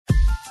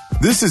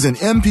This is an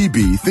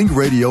MPB Think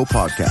Radio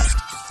podcast.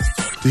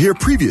 To hear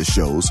previous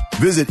shows,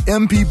 visit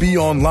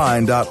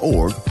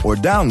mpbonline.org or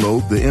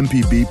download the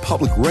MPB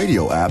Public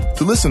Radio app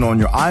to listen on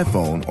your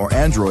iPhone or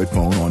Android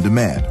phone on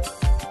demand.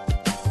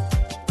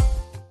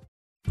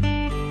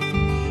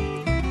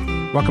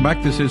 Welcome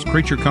back. This is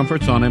Creature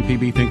Comforts on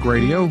MPB Think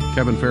Radio.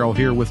 Kevin Farrell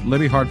here with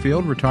Libby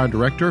Hartfield, retired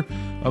director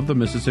of the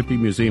Mississippi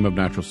Museum of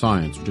Natural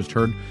Science. We just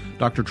heard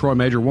Dr. Troy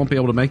Major won't be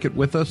able to make it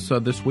with us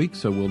this week,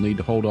 so we'll need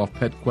to hold off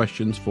pet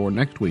questions for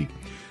next week.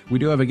 We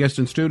do have a guest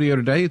in studio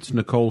today. It's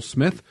Nicole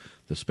Smith,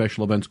 the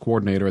Special Events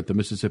Coordinator at the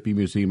Mississippi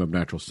Museum of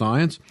Natural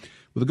Science.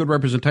 With a good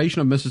representation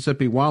of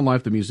Mississippi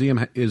wildlife, the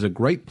museum is a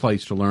great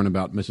place to learn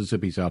about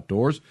Mississippi's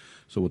outdoors.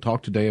 So we'll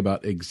talk today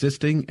about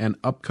existing and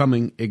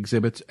upcoming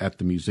exhibits at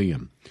the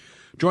museum.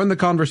 Join the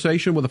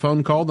conversation with a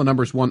phone call. The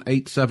number is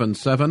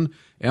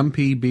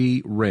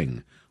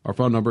 1-877-MPB-RING. Our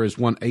phone number is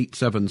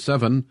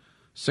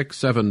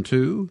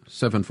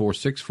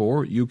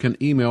 1-877-672-7464. You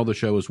can email the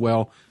show as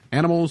well,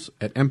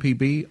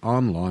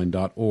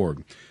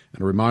 animals@mpbonline.org.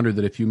 And a reminder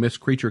that if you miss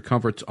Creature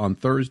Comforts on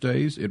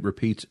Thursdays, it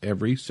repeats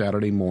every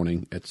Saturday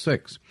morning at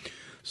 6.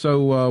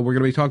 So we're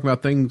going to be talking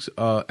about things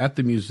at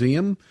the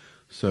museum.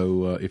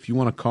 So if you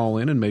want to call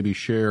in and maybe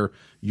share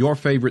your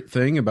favorite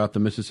thing about the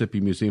Mississippi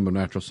Museum of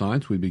Natural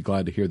Science, we'd be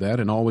glad to hear that.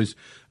 And always,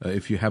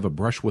 if you have a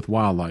brush with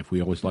wildlife,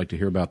 we always like to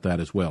hear about that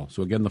as well.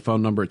 So again, the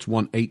phone number, it's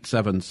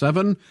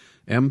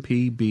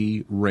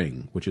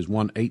 1-877-MPB-RING, which is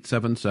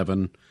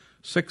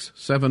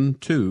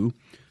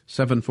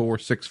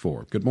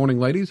 1-877-672-7464. Good morning,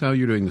 ladies. How are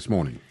you doing this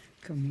morning?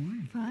 Good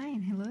morning.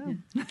 Fine. Hello.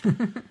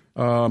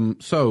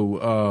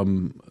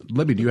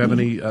 Libby, do you have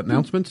any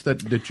announcements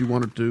that you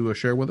wanted to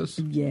share with us?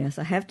 Yes,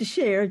 I have to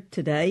share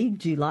today,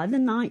 July the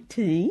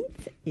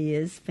 19th,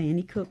 is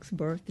Fannie Cook's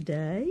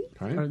birthday,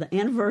 Okay. or the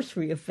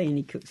anniversary of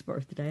Fannie Cook's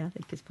birthday, I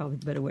think is probably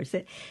the better way to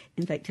say it.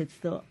 In fact, it's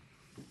the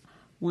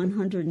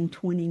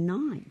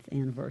 129th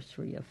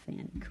anniversary of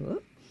Fannie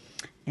Cook.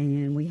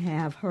 And we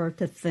have her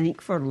to thank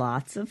for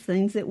lots of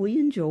things that we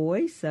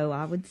enjoy. So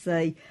I would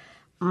say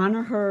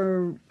honor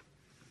her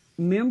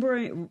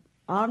memory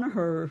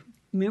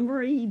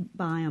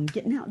by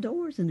getting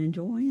outdoors and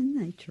enjoying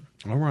nature.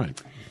 All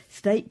right.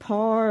 State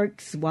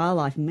parks,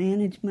 wildlife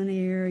management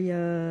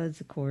areas,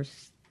 of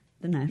course,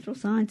 the Natural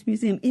Science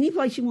Museum. Any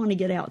place you want to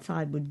get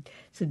outside would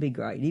be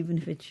great, even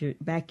if it's your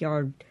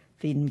backyard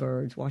feeding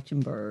birds,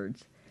 watching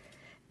birds.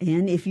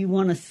 And if you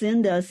want to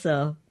send us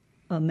a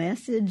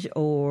message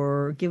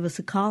or give us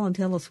a call and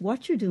tell us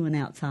what you're doing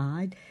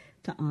outside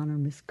to honor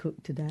Miss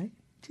Cook today,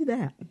 do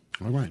that.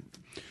 All right.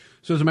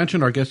 So as I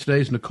mentioned, our guest today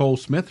is Nicole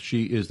Smith.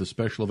 She is the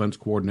Special Events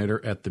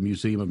Coordinator at the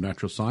Museum of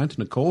Natural Science.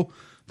 Nicole,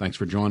 thanks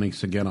for joining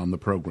us again on the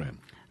program.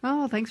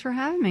 Oh, thanks for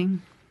having me.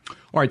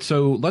 All right,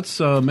 so let's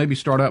maybe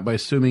start out by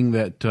assuming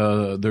that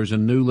there's a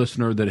new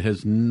listener that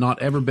has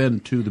not ever been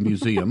to the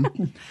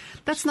museum.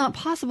 That's not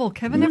possible,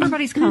 Kevin.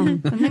 Everybody's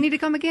come, and they need to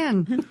come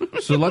again.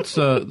 So let's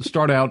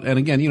start out. And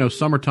again,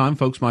 summertime,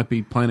 folks might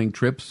be planning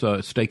trips,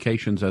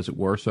 staycations, as it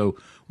were. So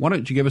why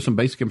don't you give us some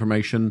basic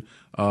information,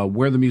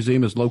 where the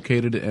museum is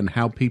located and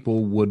how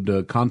people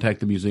would contact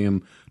the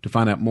museum to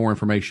find out more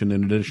information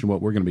in addition to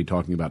what we're going to be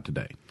talking about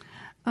today.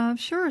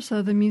 Sure.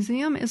 So the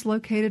museum is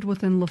located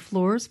within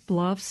LaFleur's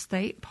Bluff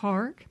State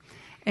Park,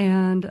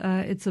 and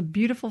it's a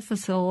beautiful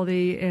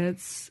facility.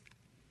 It's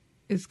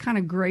kind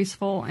of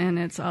graceful, and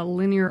it's a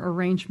linear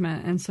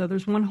arrangement. And so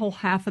there's one whole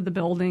half of the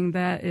building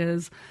that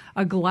is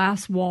a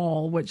glass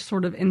wall, which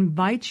sort of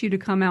invites you to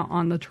come out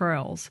on the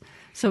trails.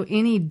 So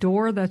any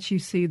door that you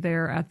see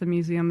there at the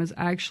museum is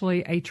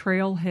actually a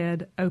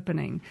trailhead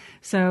opening.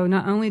 So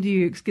not only do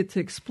you get to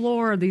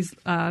explore these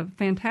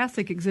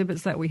fantastic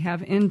exhibits that we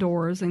have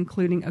indoors,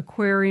 including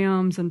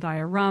aquariums and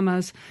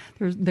dioramas,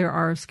 there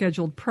are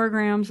scheduled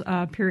programs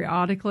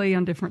periodically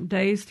on different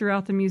days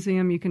throughout the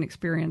museum. You can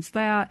experience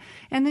that.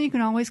 And then you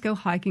can always go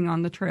hiking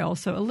on the trail.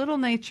 So a little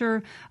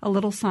nature, a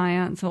little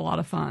science, a lot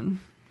of fun.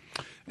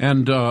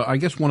 And I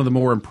guess one of the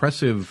more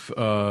impressive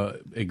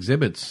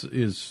exhibits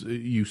is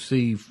you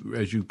see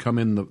as you come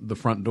in the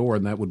front door,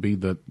 and that would be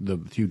the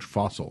huge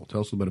fossil.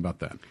 Tell us a little bit about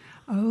that.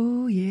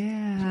 Oh,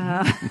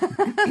 yeah.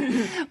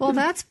 Well,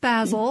 that's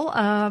Basil.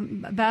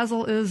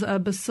 Basil is a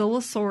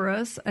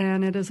Basilosaurus,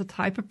 and it is a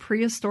type of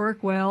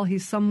prehistoric whale.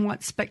 He's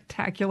somewhat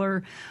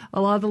spectacular.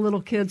 A lot of the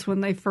little kids, when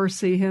they first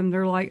see him,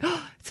 they're like,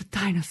 oh, it's a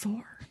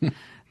dinosaur.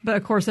 But,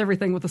 of course,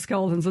 everything with the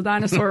skeleton's a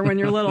dinosaur when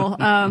you're little.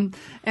 And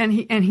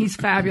he's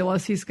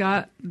fabulous. He's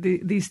got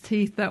these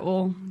teeth that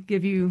will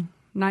give you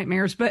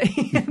nightmares, but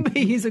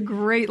he's a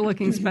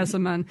great-looking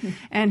specimen.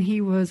 And he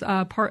was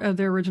part of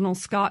the original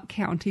Scott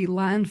County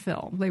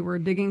landfill. They were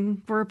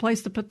digging for a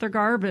place to put their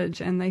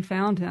garbage, and they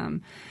found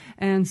him.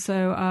 And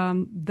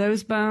so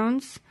those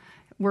bones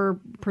were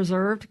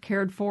preserved,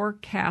 cared for,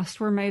 casts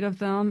were made of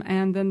them,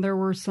 and then there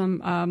were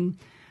some...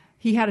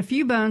 He had a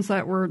few bones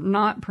that were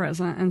not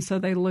present, and so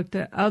they looked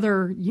at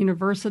other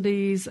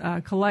universities'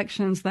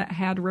 collections that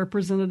had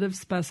representative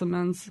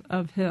specimens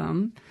of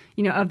him,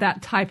 of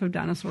that type of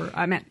dinosaur,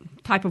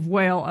 type of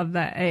whale of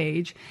that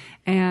age,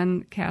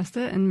 and cast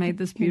it and made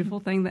this beautiful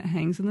thing that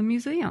hangs in the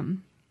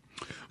museum.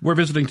 We're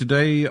visiting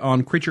today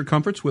on Creature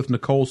Comforts with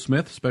Nicole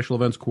Smith, Special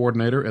Events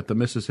Coordinator at the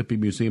Mississippi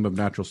Museum of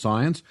Natural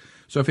Science.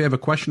 So if you have a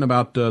question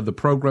about the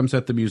programs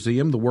at the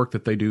museum, the work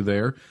that they do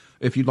there,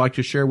 if you'd like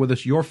to share with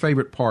us your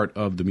favorite part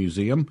of the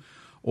museum,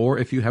 or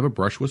if you have a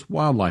brush with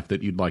wildlife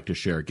that you'd like to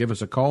share, give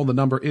us a call. The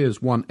number is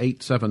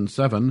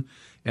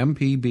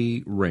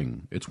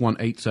 1-877-MPB-RING. It's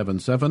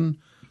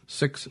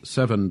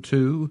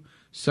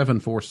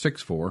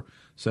 1-877-672-7464.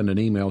 Send an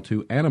email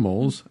to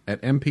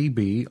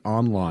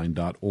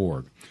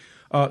animals@mpbonline.org.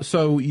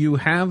 So you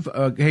have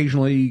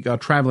occasionally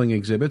traveling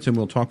exhibits, and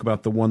we'll talk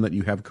about the one that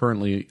you have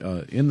currently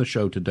in the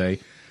show today.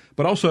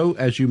 But also,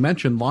 as you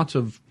mentioned, lots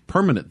of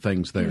permanent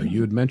things there.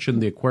 You had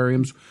mentioned the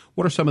aquariums.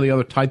 What are some of the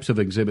other types of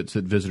exhibits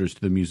that visitors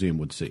to the museum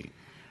would see?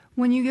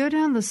 When you go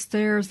down the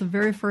stairs, the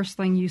very first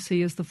thing you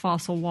see is the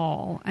fossil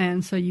wall.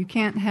 And so you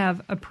can't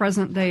have a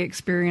present-day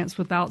experience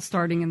without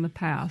starting in the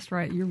past,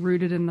 right? You're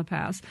rooted in the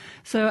past.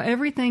 So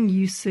everything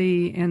you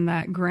see in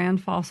that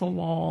grand fossil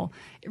wall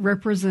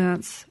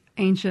represents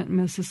ancient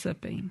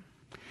Mississippi.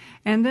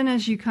 And then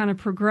as you kind of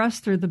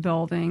progress through the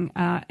building,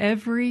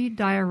 every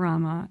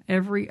diorama,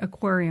 every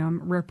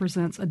aquarium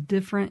represents a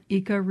different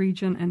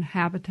ecoregion and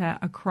habitat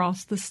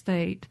across the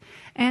state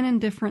and in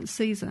different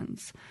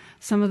seasons.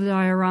 Some of the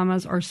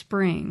dioramas are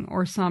spring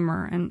or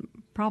summer, and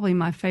probably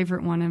my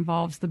favorite one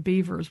involves the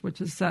beavers,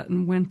 which is set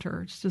in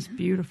winter. It's just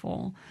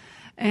beautiful.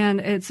 And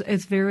it's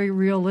very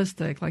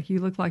realistic. Like you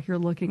look like you're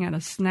looking at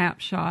a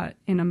snapshot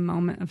in a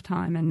moment of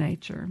time in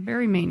nature.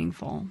 Very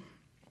meaningful.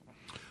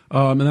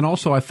 And then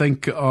also, I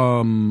think,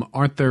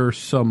 aren't there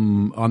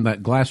some, on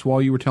that glass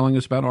wall you were telling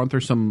us about, aren't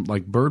there some,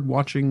 like, bird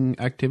watching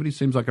activities?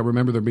 Seems like I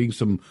remember there being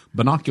some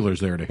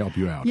binoculars there to help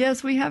you out.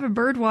 Yes, we have a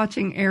bird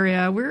watching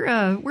area.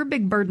 We're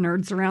big bird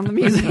nerds around the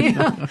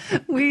museum.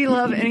 We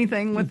love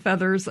anything with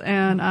feathers.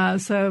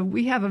 And so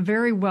we have a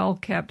very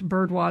well-kept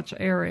bird watch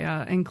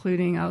area,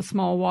 including a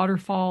small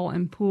waterfall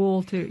and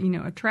pool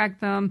to,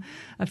 attract them,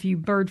 a few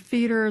bird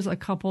feeders, a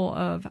couple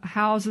of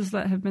houses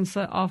that have been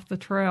set off the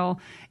trail.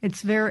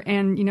 It's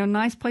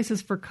nice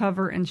places for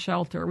cover and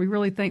shelter. We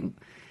really think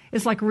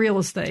it's like real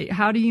estate.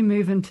 How do you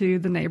move into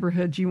the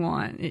neighborhood you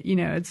want?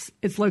 It's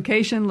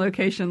location,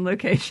 location,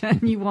 location.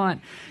 You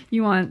want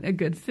a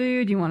good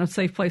food. You want a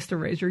safe place to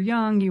raise your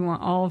young. You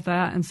want all of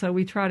that. And so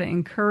we try to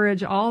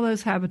encourage all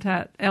those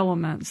habitat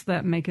elements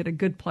that make it a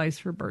good place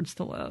for birds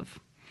to live.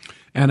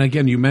 And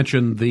again, you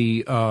mentioned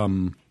the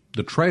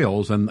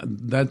trails, and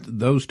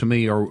those to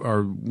me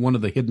are one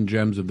of the hidden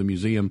gems of the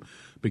museum,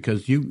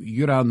 because you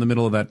get out in the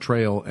middle of that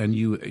trail and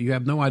you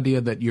have no idea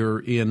that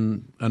you're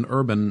in an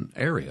urban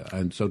area.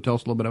 And so tell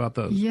us a little bit about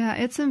those. Yeah,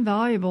 it's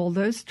invaluable.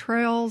 Those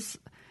trails,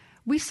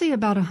 we see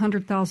about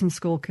 100,000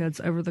 school kids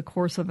over the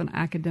course of an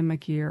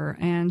academic year,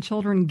 and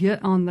children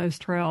get on those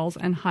trails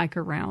and hike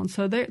around.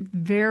 So they're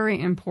very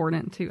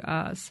important to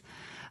us.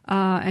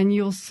 And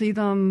you'll see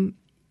them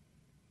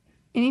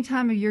any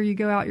time of year you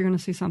go out, you're going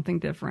to see something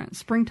different.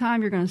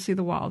 Springtime, you're going to see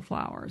the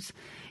wildflowers.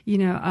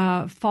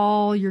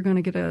 Fall, you're going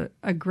to get a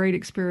great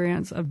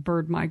experience of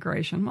bird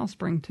migration. Well,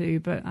 spring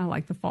too, but I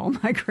like the fall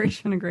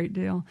migration a great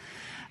deal.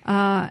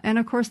 And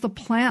of course, the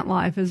plant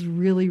life is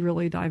really,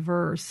 really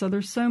diverse. So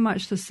there's so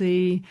much to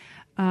see,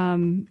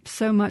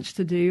 so much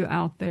to do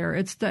out there.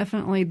 It's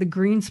definitely the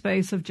green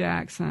space of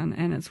Jackson,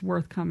 and it's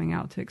worth coming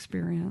out to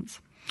experience.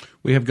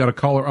 We have got a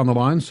caller on the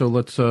line, so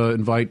let's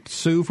invite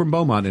Sue from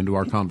Beaumont into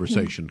our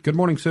conversation. Good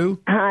morning, Sue.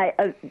 Hi.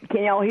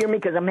 Can y'all hear me?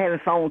 Because I'm having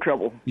phone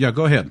trouble. Yeah,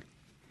 go ahead.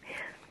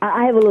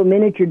 I have a little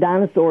miniature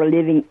dinosaur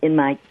living in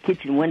my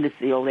kitchen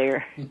windowsill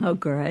there. Oh,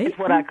 great. It's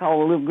what I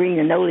call a little green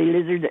anole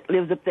lizard that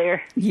lives up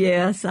there.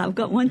 Yes, I've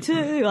got one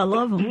too. I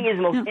love them. He is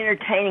the most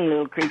entertaining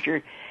little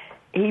creature.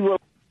 He will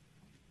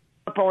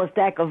up on a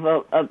stack of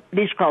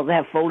dishcloths I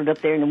have folded up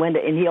there in the window,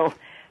 and he'll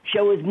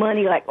show his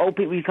money like old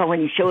people you call when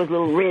he shows his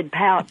little red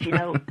pouch,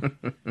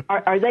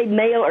 Are they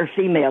male or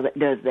female that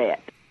does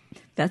that?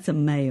 That's a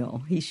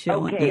male. He's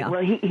showing. Okay, yeah.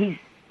 well, he's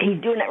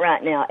doing that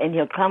right now, and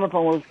he'll climb up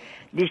on those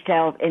dish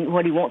towels, and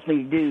what he wants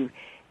me to do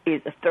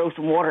is throw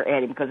some water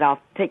at him, because I'll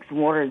take some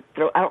water and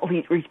throw. I don't know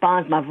if he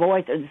responds to my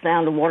voice or the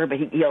sound of water, but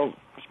he'll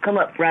come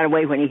up right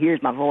away when he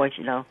hears my voice,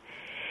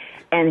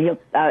 And he'll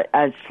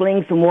I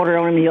sling some water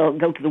on him, and he'll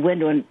go to the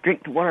window and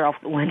drink the water off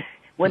the window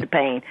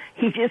pane.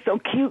 He's just so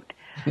cute.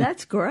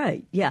 That's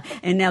great. Yeah.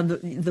 And now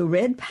the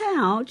red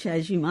pouch,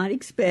 as you might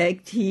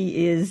expect,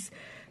 he is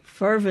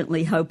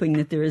fervently hoping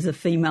that there is a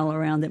female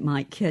around that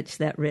might catch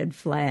that red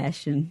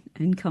flash and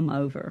come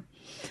over.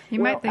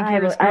 You might think I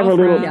you're his have a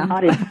little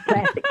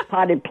girlfriend.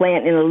 potted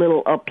plant in a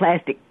little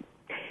plastic.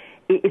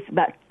 It's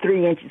about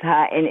 3 inches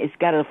high, and it's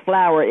got a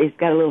flower. It's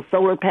got a little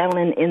solar panel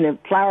in the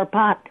flower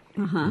pot.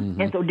 Uh-huh.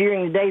 Mm-hmm. And so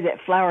during the day,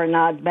 that flower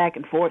nods back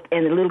and forth,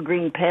 and the little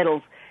green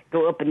petals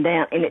go up and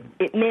down, and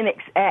it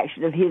mimics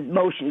action of his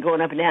motion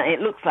going up and down. And it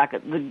looks like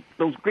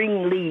those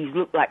green leaves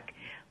look like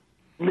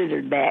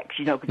lizard backs,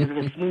 because of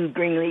the smooth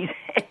green leaves.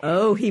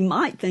 Oh, he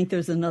might think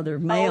there's another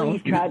male. Oh,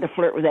 he's tried to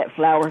flirt with that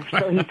flower,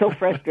 so he's so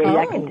frustrated.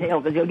 I can tell,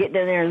 because he'll get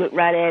down there and look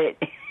right at it,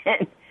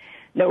 and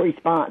no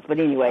response. But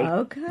anyway.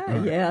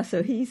 Okay, yeah.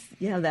 So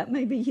that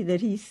may be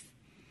that he's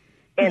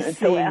And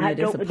so I have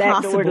to open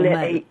that door to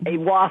let a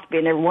wasp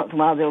in every once in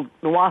a while.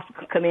 The wasp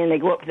come in, they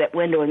go up to that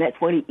window, and that's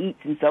what he eats.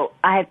 And so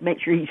I have to make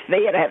sure he's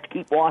fed. I have to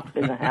keep wasps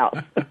in the house.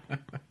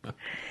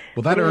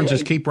 Well, that earns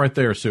his keep right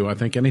there, Sue. I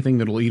think anything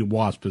that'll eat a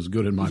wasp is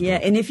good in my book. Yeah,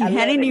 and if you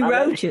had any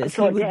roaches,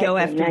 he would go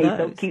after those. He's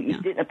so cute. He's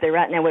sitting up there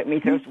right now waiting me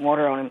to throw some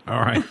water on him.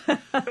 All right. Can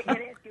I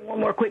ask you one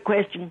more quick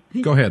question?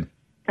 Go ahead.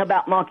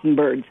 About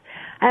mockingbirds.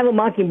 I have a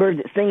mockingbird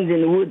that sings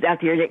in the woods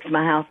out there next to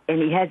my house,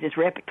 and he has this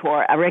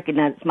repertoire. I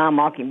recognize it's my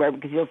mockingbird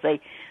because he'll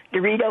say,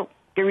 Dorito,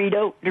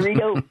 Dorito,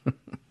 Dorito,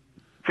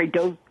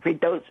 Fritos,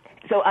 Fritos.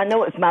 So I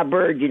know it's my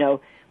bird,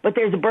 But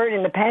there's a bird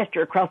in the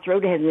pasture across the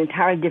road that has an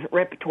entirely different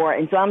repertoire,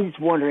 and so I'm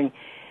just wondering,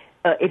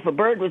 if a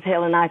bird was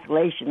held in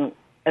isolation,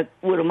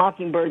 would a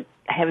mockingbird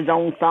have his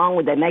own song?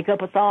 Would they make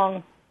up a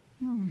song?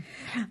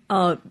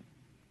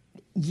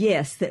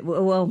 Yes.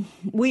 Well,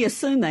 we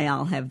assume they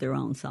all have their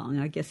own song.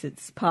 I guess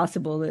it's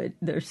possible that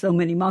there's so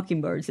many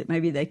mockingbirds that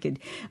maybe they could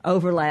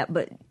overlap.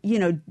 But,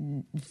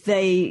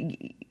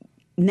 they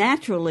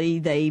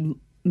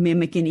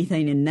mimic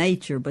anything in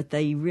nature, but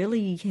they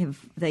really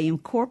they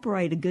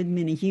incorporate a good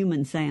many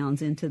human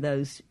sounds into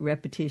those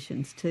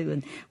repetitions too.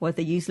 And what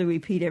they usually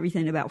repeat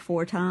everything about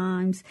 4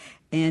 times.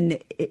 And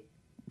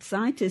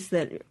scientists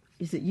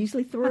is it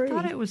usually 3? I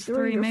thought it was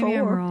 3, or maybe 4.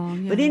 I'm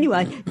wrong. Yeah. But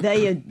anyway,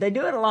 they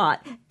do it a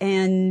lot.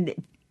 And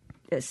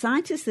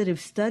scientists that have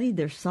studied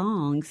their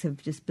songs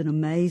have just been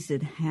amazed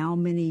at how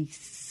many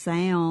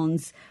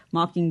sounds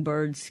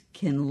mockingbirds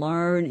can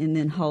learn and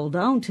then hold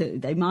on to.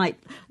 They might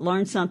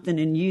learn something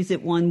and use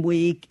it one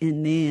week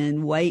and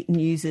then wait and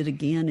use it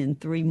again in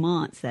 3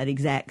 months, that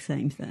exact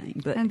same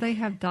thing. And they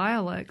have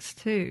dialects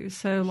too.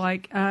 So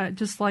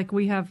just like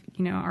we have,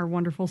 our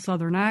wonderful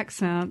Southern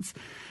accents,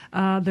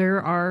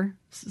 there are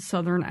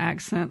Southern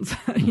accents,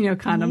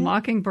 kind of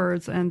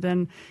mockingbirds. And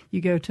then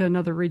you go to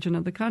another region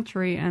of the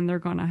country and they're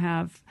going to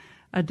have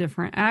a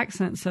different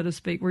accent, so to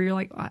speak, where you're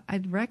like,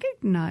 I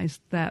recognize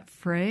that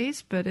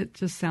phrase, but it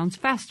just sounds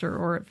faster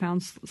or it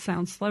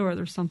sounds slower.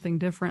 There's something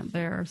different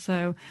there.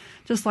 So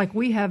just like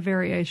we have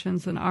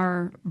variations in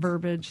our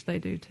verbiage, they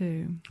do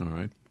too. All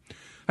right.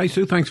 Hey,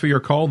 Sue, thanks for your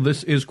call.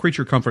 This is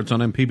Creature Comforts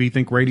on MPB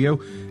Think Radio,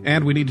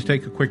 and we need to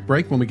take a quick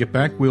break. When we get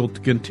back, we'll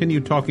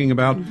continue talking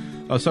about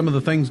some of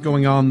the things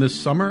going on this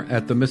summer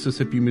at the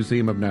Mississippi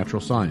Museum of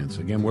Natural Science.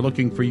 Again, we're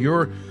looking for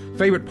your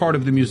favorite part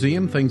of the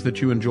museum, things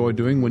that you enjoy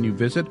doing when you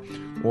visit,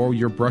 or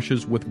your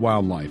brushes with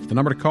wildlife. The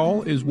number to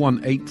call is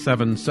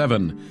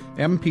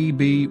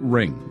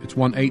 1-877-MPB-RING. It's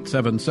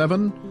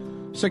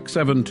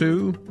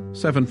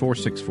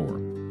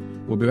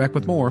 1-877-672-7464. We'll be back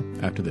with more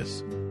after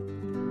this.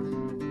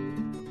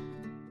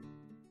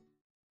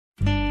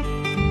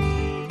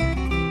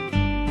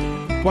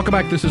 Welcome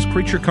back. This is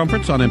Creature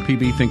Comforts on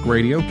MPB Think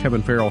Radio.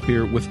 Kevin Farrell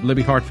here with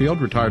Libby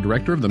Hartfield, retired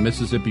director of the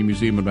Mississippi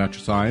Museum of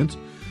Natural Science.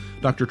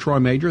 Dr. Troy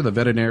Major, the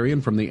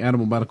veterinarian from the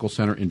Animal Medical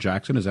Center in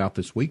Jackson, is out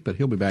this week, but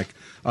he'll be back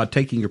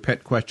taking your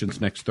pet questions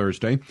next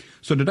Thursday.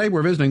 So today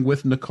we're visiting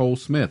with Nicole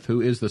Smith,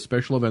 who is the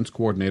Special Events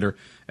Coordinator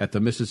at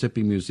the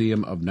Mississippi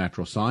Museum of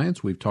Natural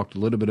Science. We've talked a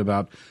little bit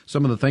about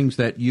some of the things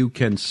that you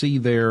can see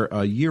there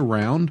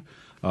year-round.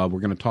 We're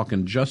going to talk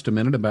in just a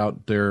minute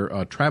about their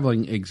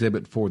traveling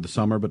exhibit for the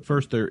summer. But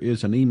first, there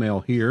is an email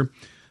here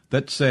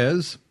that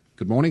says,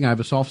 "Good morning. I have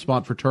a soft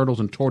spot for turtles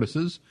and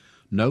tortoises.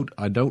 Note,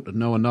 I don't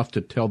know enough to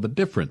tell the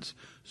difference.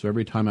 So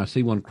every time I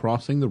see one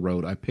crossing the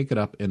road, I pick it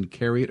up and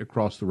carry it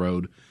across the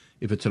road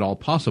if it's at all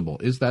possible.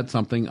 Is that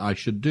something I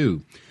should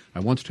do?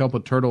 I once helped a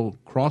turtle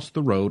cross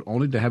the road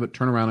only to have it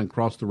turn around and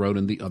cross the road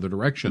in the other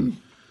direction.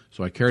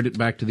 So I carried it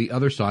back to the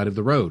other side of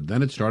the road.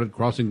 Then it started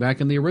crossing back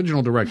in the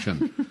original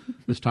direction.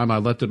 This time I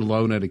left it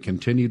alone and it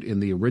continued in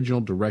the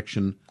original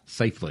direction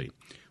safely.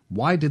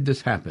 Why did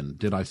this happen?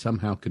 Did I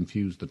somehow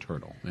confuse the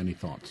turtle?" Any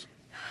thoughts?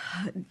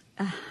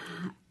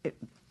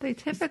 They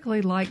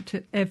typically like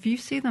to, if you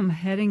see them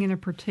heading in a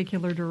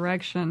particular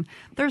direction,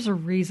 there's a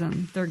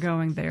reason they're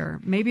going there.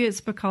 Maybe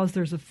it's because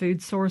there's a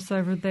food source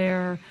over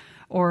there,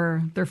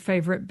 or their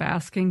favorite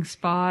basking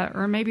spot,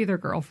 or maybe their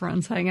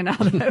girlfriend's hanging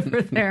out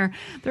over there.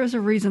 There's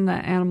a reason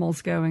that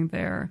animal's going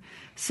there.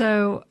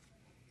 So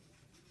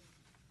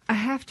I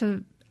have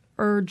to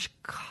urge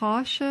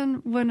caution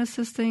when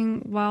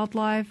assisting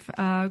wildlife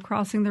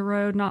crossing the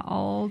road. Not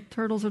all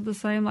turtles are the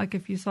same. Like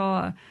if you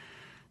saw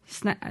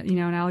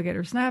an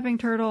alligator snapping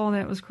turtle and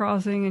it was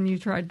crossing and you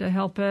tried to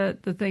help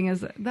it, the thing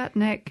is that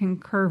neck can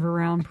curve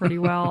around pretty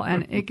well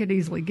and it could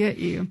easily get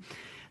you.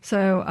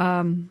 So,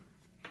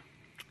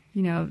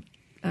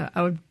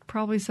 I would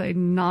probably say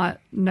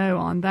no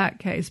on that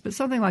case. But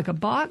something like a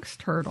box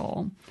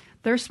turtle,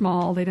 they're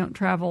small. They don't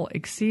travel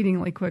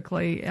exceedingly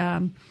quickly.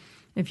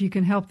 If you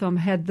can help them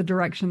head the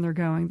direction they're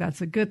going,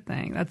 that's a good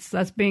thing.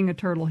 That's being a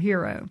turtle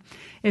hero.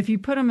 If you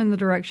put them in the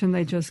direction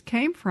they just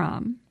came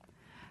from,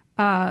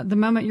 the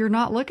moment you're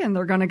not looking,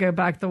 they're going to go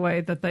back the way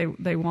that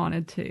they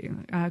wanted to,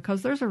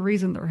 because there's a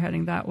reason they're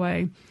heading that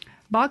way.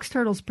 Box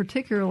turtles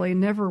particularly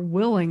never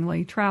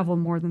willingly travel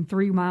more than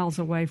 3 miles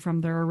away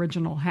from their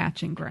original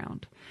hatching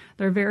ground.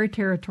 They're very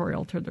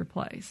territorial to their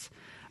place.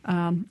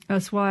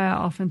 That's why I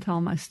often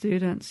tell my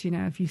students,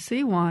 if you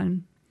see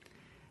one,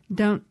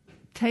 don't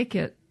take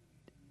it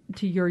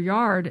to your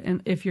yard,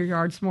 and if your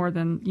yard's more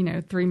than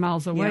 3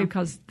 miles away,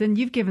 because then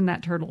you've given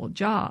that turtle a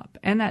job,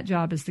 and that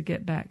job is to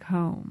get back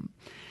home.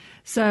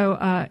 So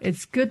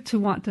it's good to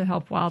want to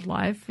help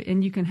wildlife,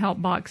 and you can help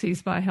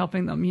boxies by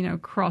helping them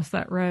cross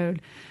that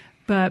road.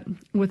 But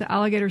with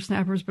alligator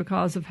snappers,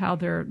 because of how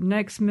their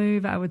necks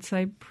move, I would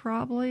say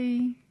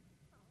probably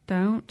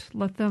don't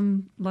let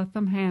them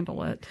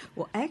handle it.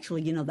 Well,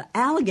 actually, the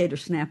alligator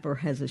snapper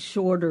has a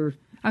shorter,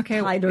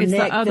 tighter it's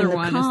neck the other than the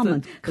one. common.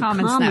 It's the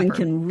common snapper.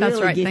 Can really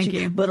That's right. get Thank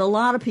you. But a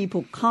lot of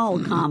people call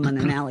common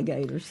an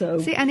alligator. So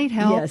see, I need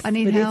help. Yes, I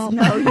need help.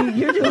 No,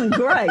 you're doing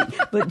great.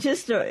 But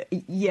just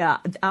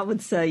I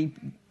would say,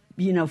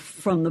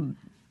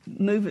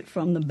 move it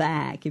from the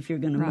back if you're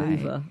going to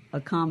move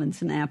a common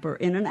snapper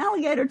and an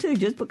alligator too,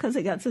 just because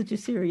they got such a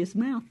serious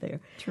mouth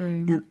there.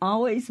 True. And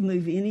always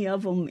move any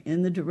of them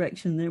in the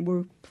direction that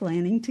we're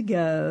planning to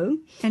go.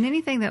 And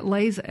anything that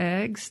lays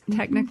eggs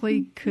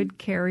technically could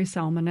carry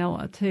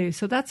salmonella too.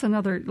 So that's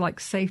another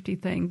safety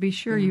thing. Be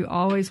sure you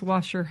always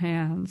wash your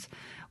hands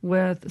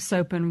with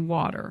soap and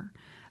water.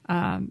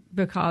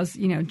 Because,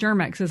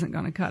 Germ-X isn't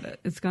going to cut it.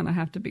 It's going to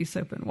have to be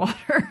soap and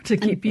water to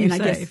keep you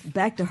safe. I guess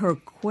back to her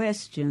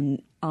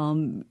question,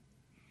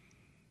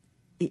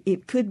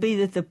 it could be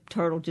that the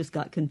turtle just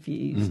got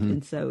confused.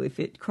 And so if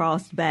it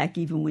crossed back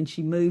even when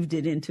she moved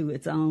it into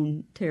its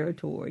own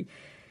territory,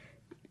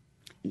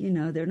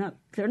 they're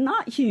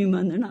not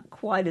human. They're not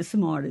quite as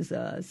smart as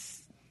us.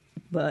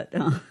 But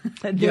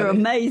they're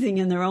amazing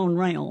in their own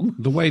realm.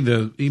 The way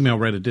the email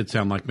read, it did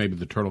sound like maybe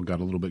the turtle got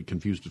a little bit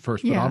confused at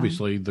first. But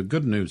obviously the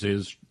good news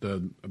is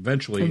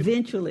eventually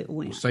it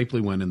went.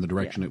 Safely went in the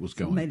direction it was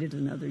going. Made it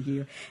another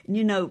year.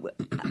 And,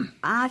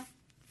 I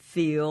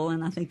feel,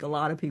 and I think a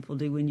lot of people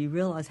do, when you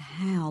realize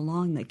how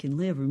long they can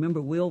live. Remember,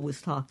 Will was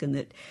talking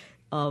that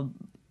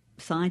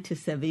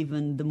scientists have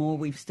the more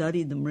we've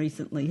studied them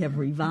recently, have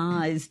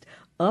revised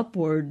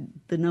upward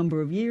the number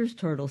of years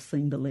turtles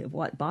seem to live.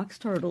 White box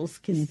turtles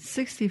can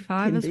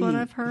 65 is what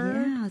I've heard.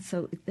 Yeah,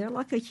 so they're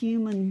like a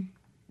human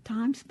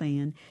time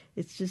span.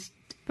 It's just.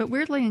 But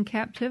weirdly, in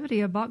captivity,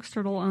 a box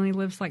turtle only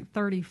lives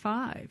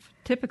 35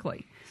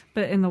 typically,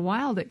 but in the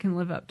wild it can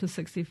live up to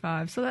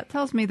 65. So that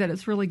tells me that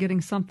it's really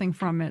getting something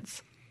from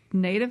its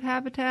native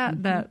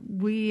habitat that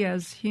we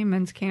as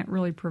humans can't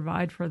really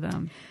provide for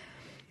them.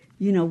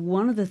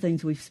 One of the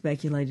things we've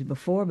speculated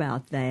before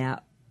about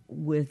that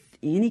with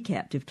any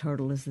captive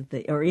turtle is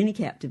that or any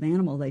captive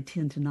animal, they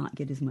tend to not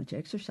get as much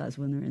exercise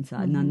when they're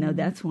inside. And I know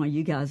that's why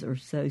you guys are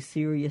so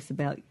serious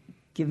about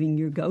giving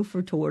your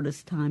gopher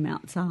tortoise time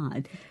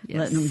outside,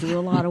 letting them do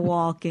a lot of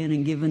walking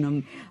and giving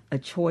them a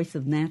choice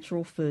of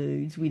natural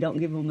foods. We don't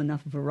give them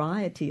enough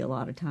variety a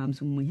lot of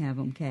times when we have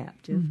them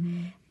captive,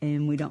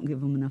 and we don't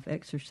give them enough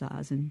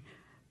exercise. And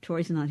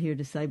Troy's not here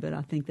to say, but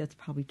I think that's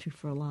probably true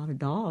for a lot of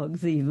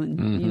dogs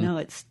even.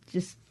 It's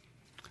just...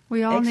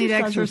 We all need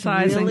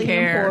exercise really and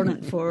care.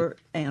 Important for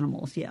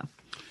animals, yeah.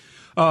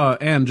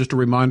 And just a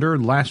reminder,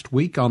 last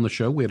week on the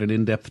show, we had an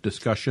in-depth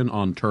discussion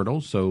on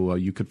turtles, so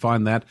you could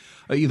find that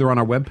either on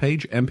our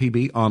webpage,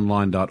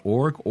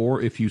 mpbonline.org,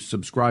 or if you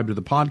subscribe to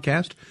the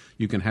podcast,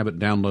 you can have it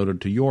downloaded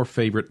to your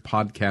favorite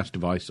podcast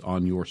device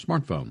on your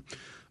smartphone.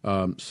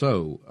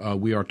 So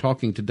we are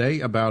talking today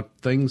about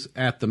things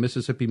at the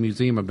Mississippi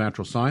Museum of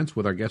Natural Science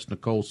with our guest,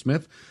 Nicole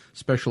Smith,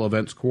 Special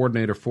Events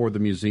Coordinator for the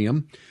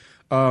museum.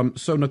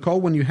 So, Nicole,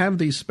 when you have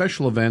these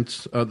special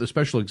events, the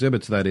special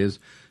exhibits, that is,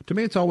 to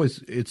me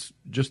it's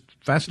just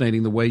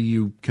fascinating the way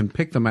you can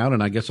pick them out,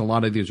 and I guess a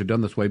lot of these are done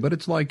this way, but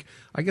it's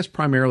I guess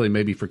primarily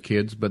maybe for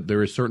kids, but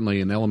there is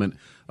certainly an element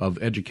of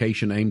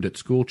education aimed at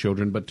school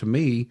children. But to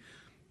me,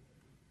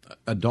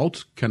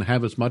 adults can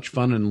have as much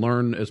fun and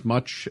learn as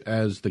much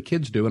as the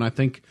kids do, and I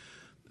think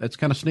that's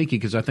kind of sneaky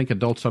because I think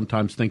adults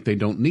sometimes think they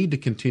don't need to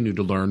continue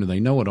to learn and they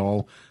know it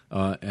all,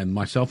 and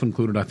myself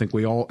included, I think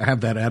we all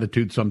have that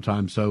attitude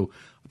sometimes. So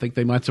I think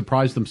they might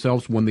surprise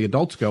themselves when the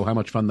adults go how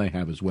much fun they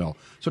have as well.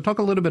 So talk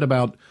a little bit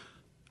about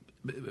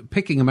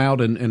picking them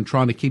out and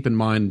trying to keep in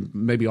mind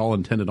maybe all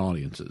intended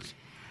audiences.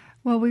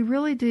 Well, we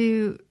really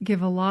do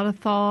give a lot of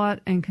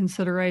thought and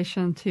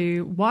consideration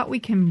to what we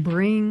can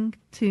bring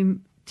to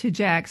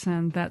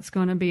Jackson that's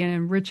going to be an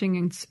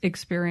enriching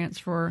experience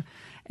for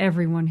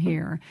everyone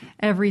here.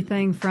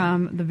 Everything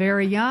from the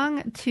very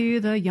young to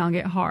the young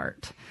at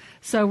heart.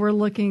 So we're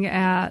looking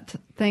at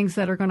things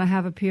that are going to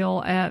have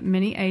appeal at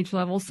many age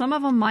levels. Some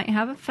of them might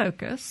have a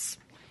focus,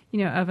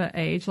 of an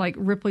age. Like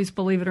Ripley's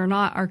Believe It or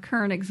Not, our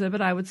current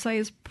exhibit, I would say,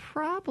 is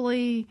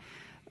probably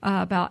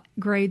about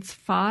grades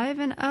 5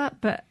 and up.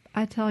 But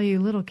I tell you,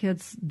 little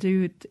kids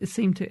do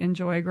seem to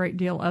enjoy a great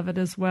deal of it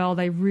as well.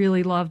 They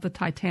really love the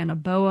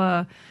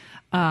Titanoboa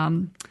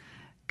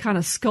kind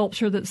of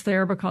sculpture that's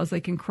there because they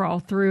can crawl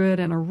through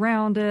it and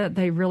around it.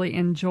 They really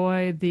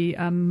enjoy the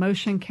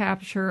motion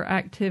capture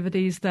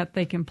activities that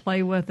they can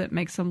play with. It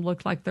makes them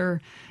look like they're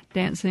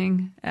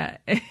dancing.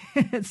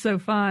 It's so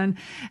fun.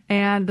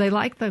 And they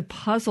like the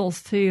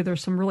puzzles too.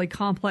 There's some really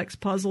complex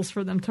puzzles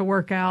for them to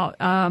work out.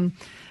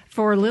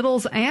 for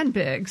littles and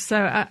bigs.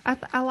 So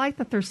I like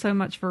that there's so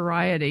much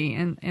variety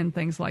in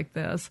things like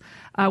this.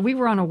 We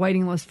were on a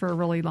waiting list for a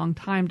really long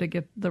time to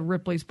get the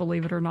Ripley's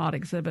Believe It or Not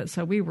exhibit,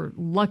 so we were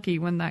lucky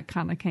when that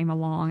kind of came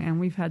along, and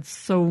we've had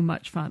so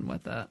much fun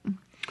with it.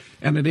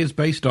 And it is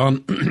based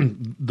on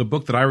the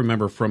book that I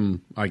remember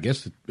from, I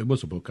guess, it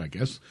was a book,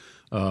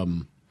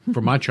 from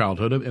my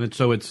childhood. And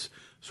it's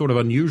sort of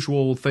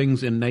unusual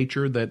things in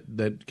nature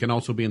that can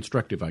also be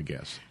instructive, I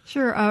guess.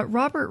 Sure.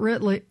 Robert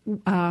Ripley,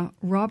 I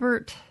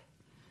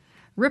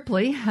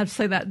have to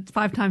say that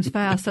 5 times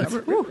fast. That's,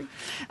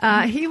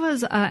 he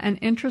was an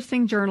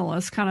interesting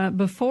journalist. Kind of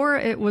before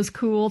it was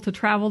cool to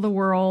travel the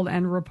world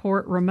and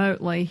report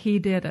remotely, he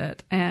did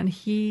it. And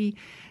he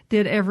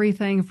did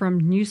everything from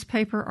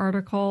newspaper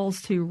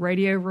articles to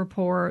radio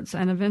reports,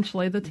 and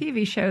eventually the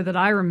TV show that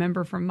I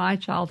remember from my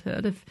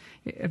childhood.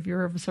 If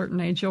you're of a certain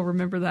age, you'll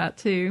remember that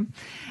too.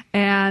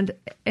 And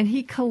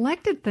he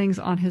collected things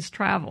on his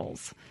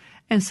travels.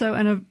 And so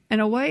in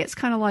a way, it's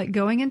kind of like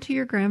going into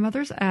your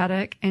grandmother's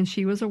attic, and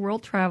she was a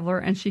world traveler,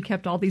 and she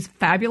kept all these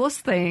fabulous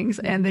things,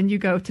 and then you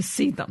go to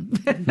see them.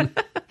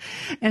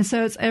 And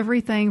so it's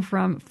everything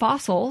from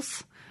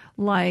fossils,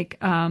 like,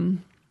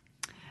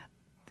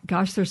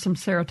 there's some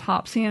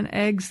ceratopsian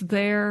eggs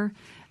there,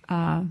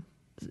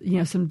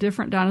 some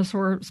different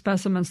dinosaur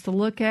specimens to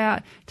look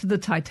at, to the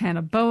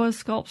Titanoboa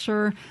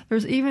sculpture.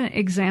 There's even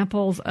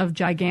examples of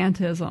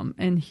gigantism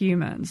in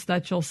humans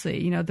that you'll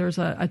see. There's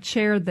a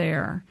chair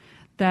there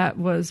that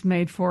was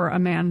made for a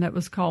man that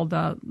was called,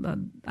 I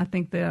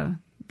think, the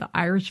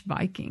Irish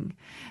Viking.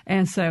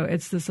 And so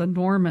it's this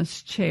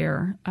enormous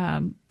chair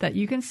that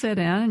you can sit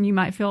in, and you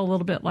might feel a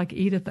little bit like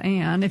Edith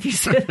Ann if you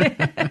sit in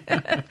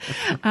it.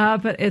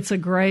 But it's a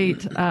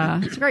great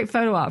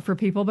photo op for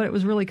people, but it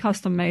was really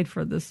custom made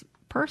for this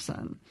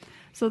person.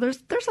 So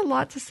there's a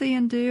lot to see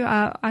and do.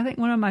 I think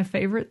one of my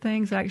favorite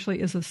things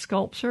actually is a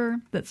sculpture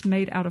that's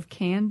made out of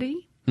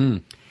candy.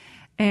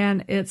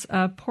 And it's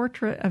a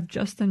portrait of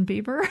Justin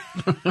Bieber.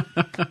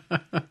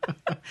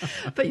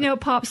 But,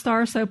 pop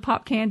star, so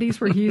pop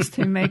candies were used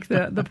to make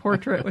the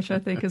portrait, which I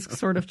think is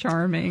sort of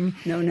charming.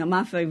 No,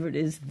 my favorite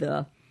is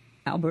the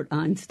Albert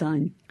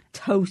Einstein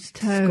toast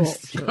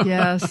sculpture.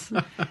 Yes.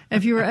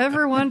 If you were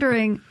ever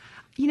wondering,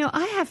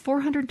 I have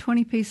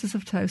 420 pieces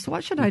of toast.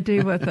 What should I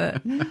do with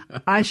it?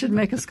 I should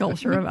make a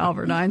sculpture of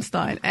Albert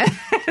Einstein. And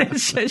it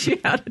shows you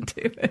how to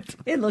do it.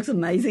 It looks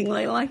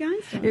amazingly like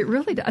Einstein. It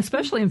really does,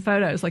 especially in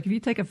photos. Like if you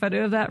take a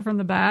photo of that from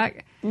the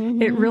back,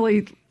 it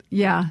really,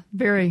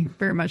 very,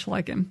 very much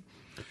like him.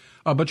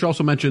 But you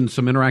also mentioned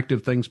some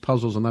interactive things,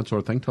 puzzles and that sort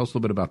of thing. Tell us a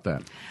little bit about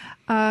that.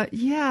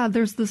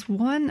 There's this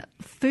one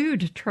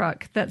food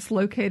truck that's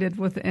located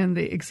within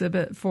the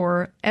exhibit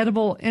for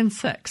edible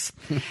insects.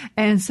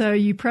 And so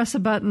you press a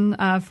button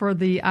for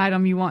the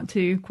item you want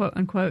to, quote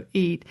unquote,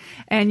 eat.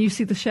 And you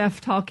see the chef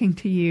talking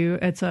to you.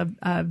 It's a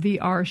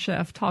VR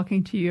chef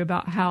talking to you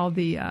about how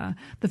the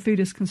food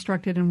is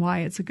constructed and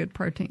why it's a good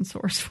protein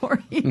source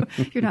for you.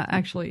 You're not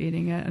actually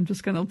eating it. I'm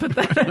just going to put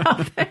that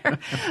out there.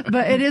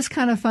 But it is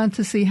kind of fun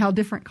to see how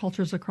different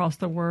cultures across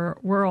the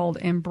world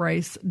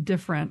embrace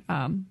different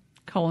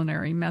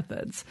culinary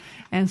methods.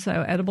 And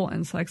so edible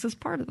insects is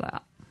part of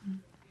that.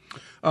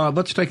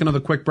 Let's take another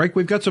quick break.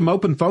 We've got some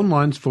open phone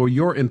lines for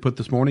your input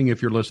this morning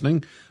if you're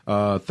listening.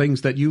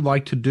 Things that you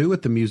like to do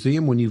at the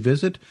museum when you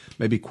visit,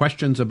 maybe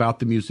questions about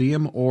the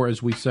museum, or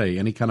as we say,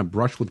 any kind of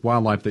brush with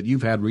wildlife that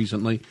you've had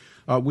recently,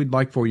 we'd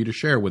like for you to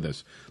share with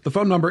us. The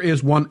phone number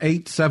is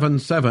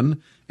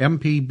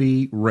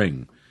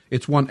 1-877-MPB-RING.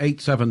 It's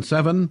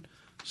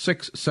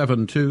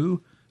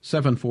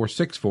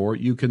 1-877-672-7464.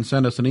 You can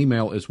send us an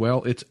email as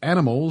well. It's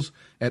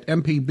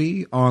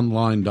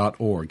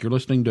animals@mpbonline.org. You're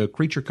listening to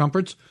Creature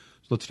Comforts. So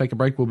let's take a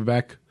break. We'll be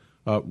back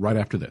right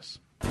after this.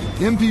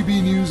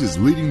 MPB News is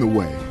leading the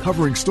way,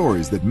 covering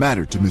stories that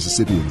matter to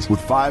Mississippians with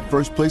 5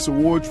 first-place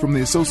awards from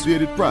the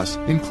Associated Press,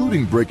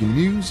 including breaking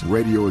news,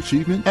 radio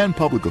achievement, and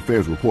public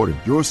affairs reporting.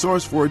 Your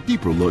source for a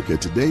deeper look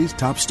at today's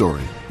top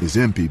story is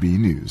MPB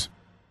News.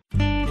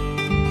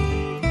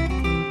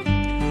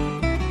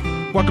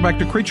 Welcome back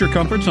to Creature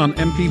Comforts on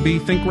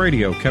MPB Think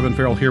Radio. Kevin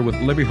Farrell here with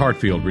Libby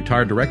Hartfield,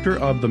 retired director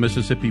of the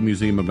Mississippi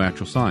Museum of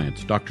Natural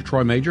Science. Dr.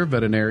 Troy Major,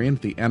 veterinarian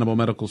at the Animal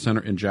Medical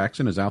Center in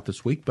Jackson, is out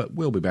this week, but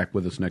will be back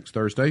with us next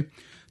Thursday.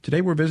 Today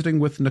we're visiting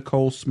with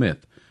Nicole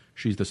Smith.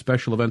 She's the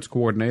special events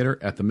coordinator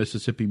at the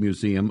Mississippi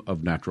Museum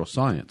of Natural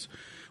Science.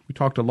 We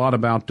talked a lot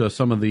about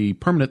some of the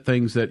permanent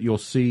things that you'll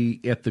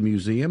see at the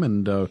museum,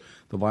 and the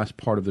last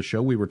part of the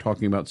show we were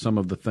talking about some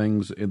of the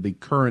things in the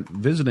current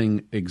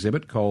visiting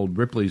exhibit called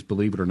Ripley's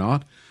Believe It or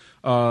Not.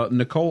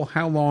 Nicole,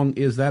 how long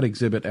is that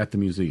exhibit at the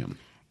museum?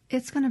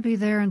 It's going to be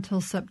there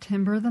until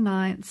September the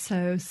 9th,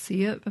 so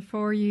see it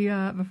before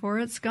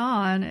it's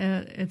gone.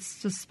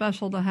 It's just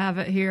special to have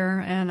it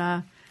here,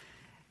 and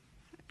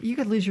you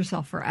could lose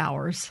yourself for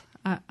hours.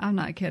 I'm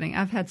not kidding.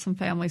 I've had some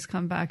families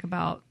come back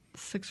about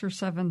 6 or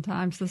 7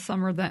 times this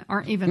summer that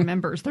aren't even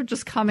members. They're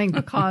just coming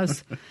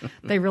because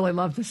they really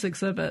love this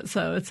exhibit.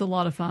 So it's a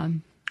lot of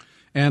fun.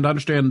 And I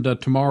understand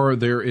tomorrow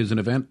there is an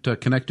event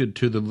connected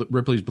to the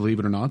Ripley's Believe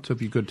It or Not. So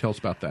if you could tell us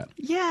about that.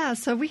 Yeah,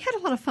 so we had a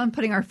lot of fun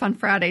putting our Fun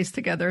Fridays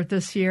together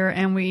this year,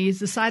 and we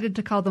decided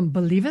to call them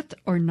Believe It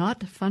or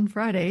Not Fun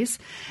Fridays.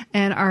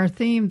 And our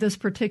theme this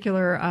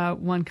particular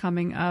one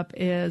coming up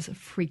is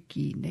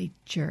Freaky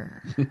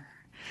Nature.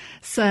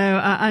 So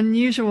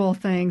unusual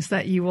things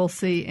that you will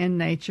see in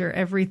nature,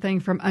 everything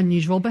from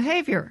unusual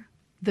behavior,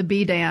 the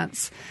bee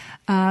dance,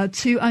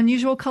 to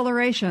unusual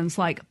colorations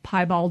like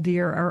piebald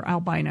deer or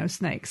albino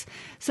snakes.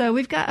 So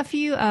we've got a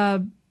few,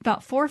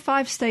 about 4 or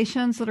 5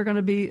 stations that are going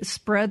to be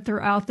spread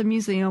throughout the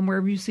museum.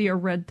 Wherever you see a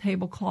red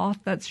tablecloth,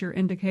 that's your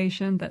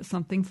indication that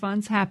something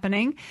fun's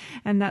happening.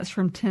 And that's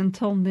from 10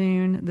 till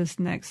noon this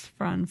next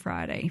Fun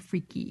Friday,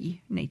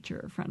 Freaky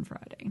Nature Fun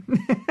Friday.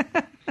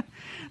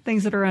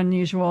 Things that are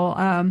unusual,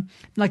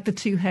 like the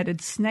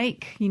 2-headed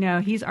snake. You know,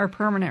 he's our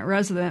permanent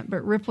resident,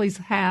 but Ripley's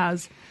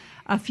has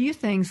a few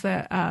things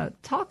that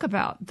talk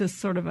about this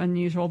sort of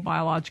unusual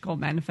biological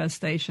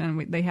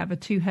manifestation. They have a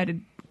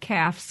 2-headed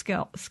calf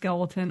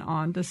skeleton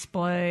on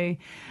display,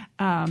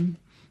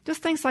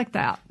 just things like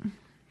that.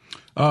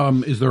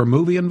 Is there a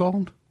movie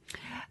involved?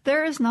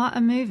 There is not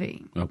a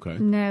movie. Okay.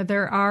 No,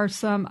 there are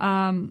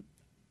some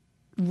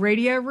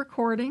radio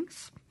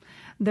recordings.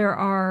 There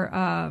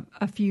are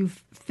a few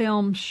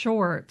film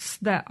shorts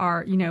that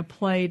are,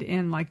 played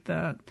in like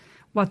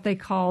what they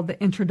call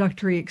the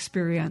introductory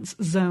experience,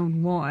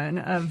 Zone 1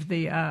 of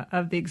the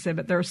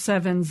exhibit. There are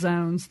 7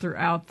 zones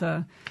throughout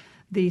the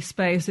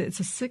space.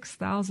 It's a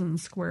 6,000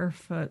 square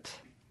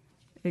foot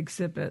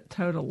exhibit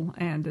total,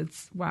 and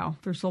there's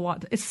a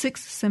lot. It's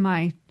 6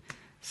 semi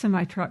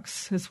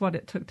trucks is what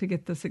it took to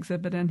get this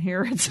exhibit in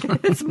here.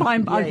 It's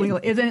mind-boggling,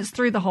 and it's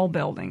through the whole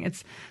building.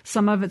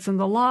 Some of it's in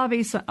the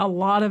lobby, a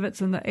lot of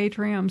it's in the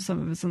atrium,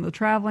 some of it's in the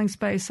traveling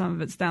space, some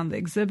of it's down the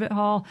exhibit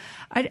hall.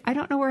 I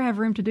don't know where I have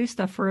room to do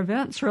stuff for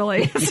events,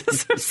 really.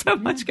 There's so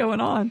much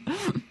going on.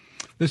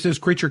 This is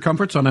Creature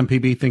Comforts on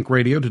MPB Think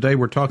Radio. Today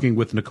we're talking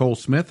with Nicole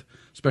Smith,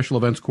 Special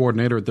Events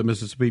Coordinator at the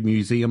Mississippi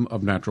Museum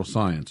of Natural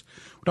Science.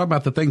 We're talking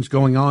about the things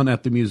going on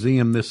at the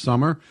museum this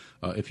summer.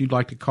 If you'd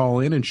like to call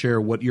in and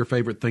share what your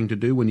favorite thing to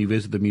do when you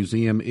visit the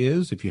museum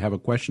is, if you have a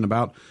question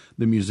about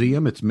the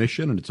museum, its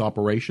mission and its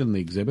operation,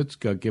 the exhibits,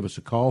 give us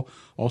a call.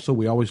 Also,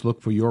 we always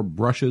look for your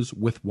brushes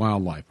with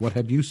wildlife. What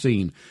have you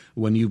seen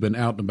when you've been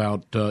out and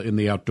about in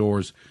the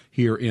outdoors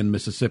here in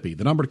Mississippi?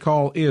 The number to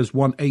call is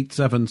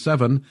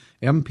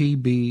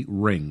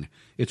 1-877-MPB-RING.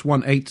 It's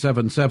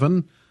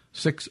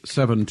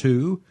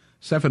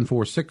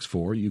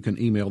 1-877-672-7464. You can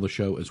email the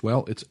show as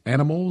well. It's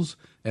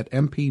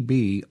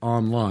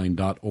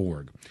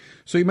animals@mpbonline.org.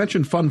 So you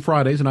mentioned Fun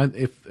Fridays,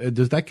 and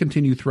does that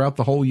continue throughout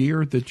the whole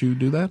year that you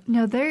do that?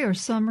 No, they are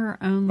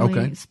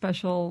summer-only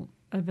special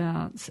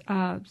events.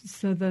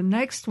 So the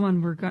next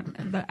one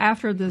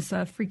after this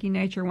Freaky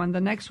Nature one,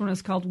 the next one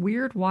is called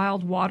Weird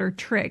Wild Water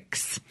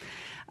Tricks.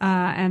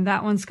 And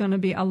that one's going to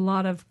be a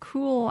lot of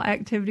cool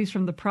activities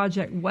from the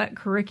Project Wet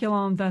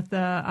curriculum that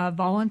the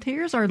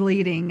volunteers are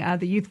leading.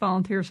 The youth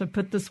volunteers have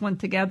put this one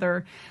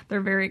together. They're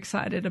very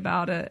excited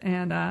about it.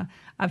 And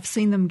I've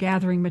seen them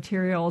gathering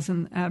materials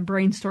and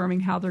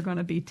brainstorming how they're going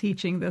to be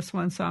teaching this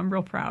one. So I'm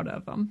real proud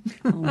of them.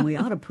 We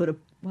ought to put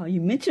well,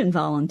 you mentioned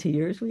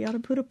volunteers. We ought to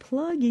put a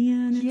plug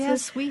in.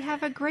 Yes, we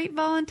have a great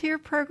volunteer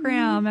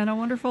program and a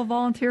wonderful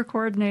volunteer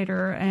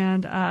coordinator.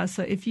 And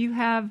so if you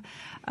have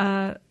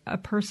a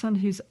person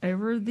who's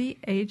over the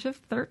age of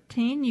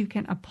 13, you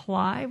can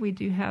apply. We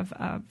do have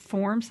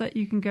forms that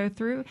you can go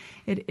through.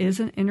 It is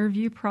an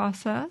interview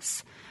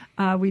process.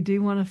 We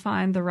do want to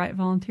find the right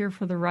volunteer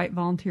for the right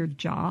volunteer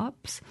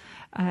jobs.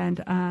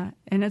 And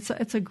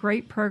it's a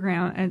great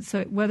program. And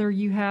so whether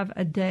you have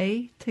a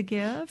day to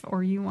give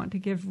or you want to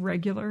give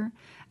regular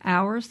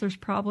hours, there's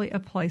probably a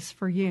place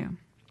for you.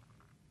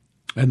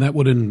 And that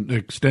would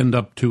extend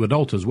up to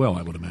adults as well,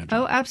 I would imagine.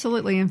 Oh,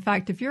 absolutely. In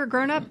fact, if you're a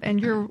grown-up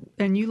and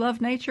you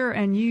love nature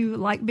and you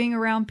like being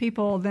around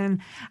people,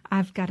 then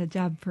I've got a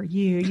job for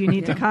you. You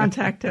need to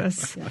contact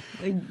us.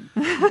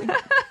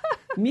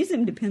 The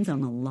museum depends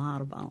on a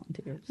lot of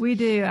volunteers. We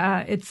do.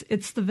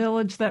 It's the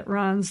village that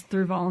runs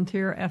through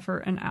volunteer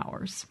effort and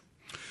hours.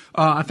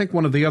 I think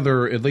one of the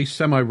other, at least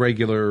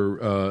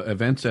semi-regular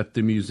events at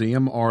the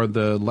museum are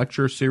the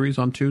lecture series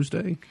on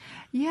Tuesday.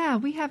 Yeah,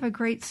 we have a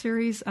great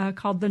series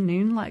called the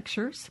Noon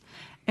Lectures.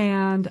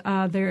 And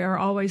they are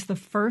always the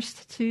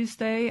first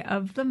Tuesday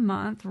of the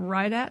month,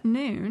 right at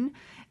noon.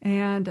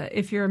 And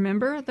if you're a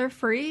member, they're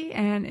free.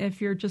 And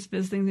if you're just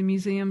visiting the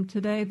museum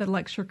today, the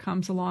lecture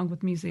comes along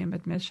with museum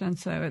admission.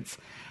 So it's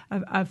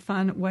a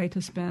fun way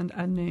to spend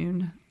a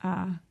noon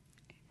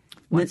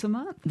once a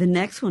month. The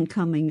next one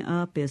coming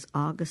up is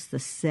August the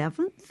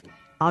 7th.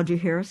 Audrey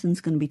Harrison's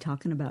going to be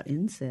talking about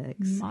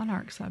insects.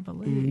 Monarchs, I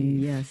believe.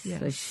 And yes,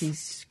 so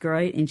she's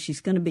great. And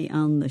she's going to be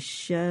on the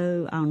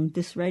show, on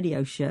this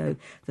radio show,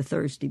 the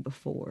Thursday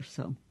before.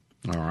 So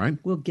all right,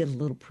 we'll get a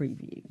little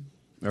preview.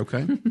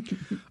 Okay.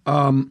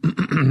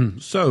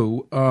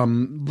 So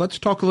let's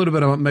talk a little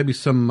bit about maybe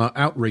some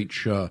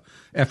outreach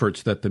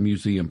efforts that the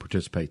museum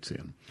participates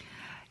in.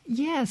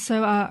 Yeah,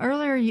 so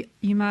earlier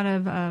you might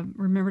have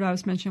remembered I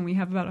was mentioning we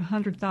have about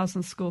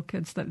 100,000 school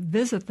kids that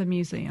visit the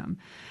museum.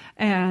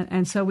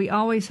 And so we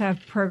always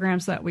have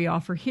programs that we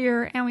offer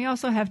here, and we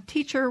also have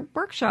teacher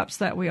workshops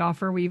that we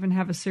offer. We even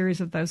have a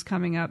series of those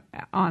coming up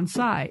on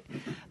site.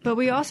 But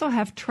we also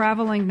have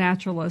traveling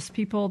naturalists,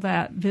 people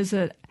that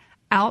visit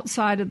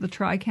outside of the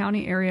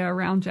Tri-County area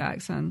around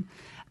Jackson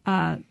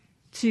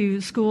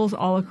to schools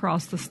all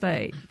across the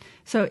state.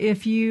 So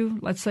if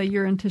let's say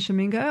you're in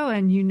Tishomingo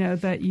and you know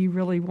that you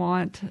really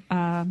want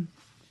a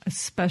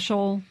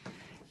special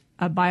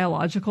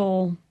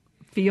biological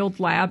field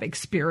lab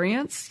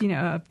experience,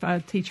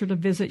 a teacher to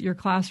visit your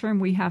classroom,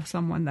 we have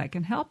someone that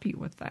can help you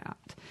with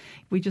that.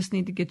 We just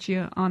need to get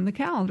you on the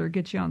calendar,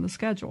 get you on the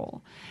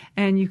schedule.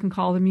 And you can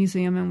call the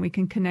museum and we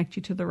can connect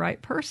you to the right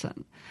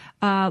person.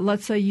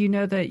 Let's say you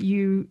know that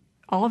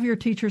all of your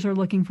teachers are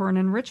looking for an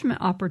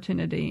enrichment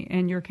opportunity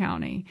in your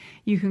county.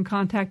 You can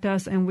contact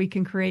us and we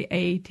can create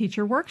a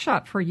teacher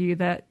workshop for you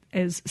that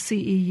is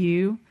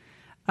CEU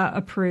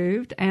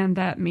approved and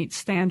that meets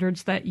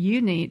standards that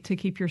you need to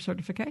keep your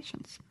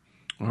certifications.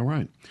 All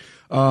right.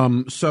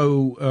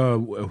 So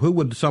who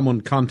would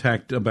someone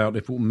contact about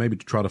if maybe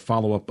to try to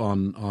follow up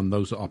on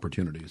those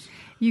opportunities?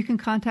 You can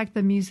contact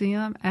the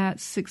museum at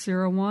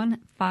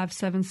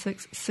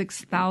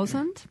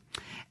 601-576-6000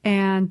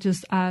 and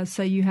just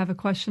say you have a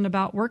question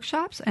about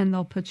workshops, and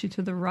they'll put you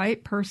to the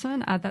right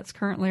person. That's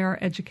currently our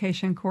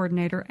education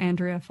coordinator,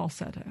 Andrea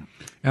Falsetto.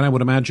 And I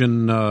would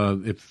imagine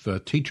if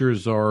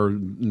teachers are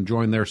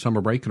enjoying their summer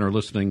break and are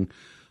listening,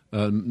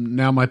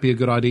 now might be a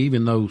good idea,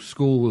 even though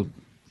school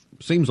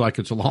seems like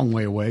it's a long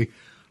way away,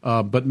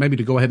 but maybe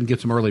to go ahead and get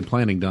some early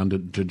planning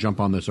done to jump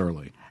on this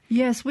early.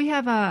 Yes, we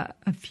have a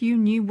few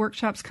new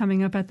workshops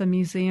coming up at the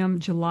museum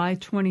July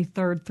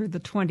 23rd through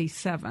the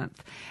 27th.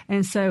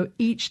 And so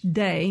each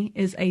day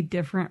is a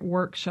different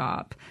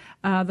workshop.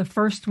 The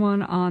first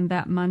one on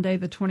that Monday,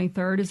 the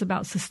 23rd, is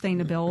about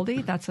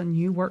sustainability. That's a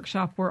new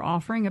workshop we're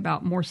offering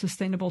about more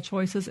sustainable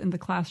choices in the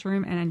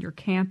classroom and in your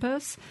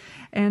campus.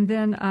 And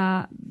then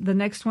the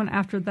next one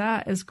after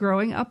that is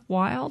Growing Up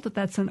Wild.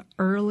 That's an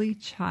early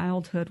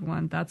childhood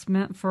one. That's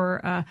meant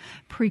for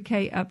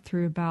pre-K up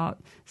through about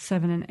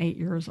 7 and 8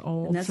 years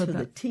old. And that's for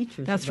the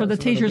teachers. That's for the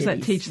teachers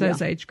that teach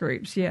those age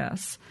groups,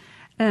 yes.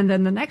 And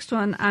then the next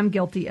one I'm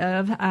guilty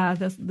of.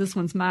 This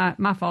one's my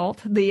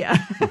fault. The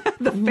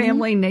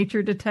Family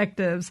Nature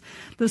Detectives.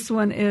 This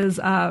one is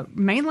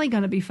mainly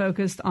going to be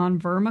focused on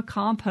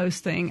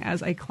vermicomposting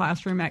as a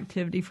classroom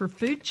activity for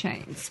food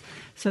chains.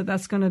 So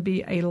that's going to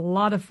be a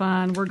lot of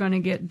fun. We're going to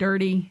get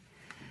dirty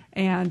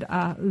and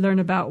learn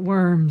about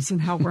worms and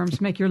how worms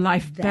make your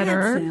life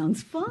better. That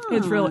sounds fun.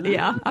 It's really,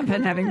 yeah. I've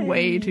been having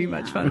way too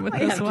much fun with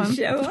this one. To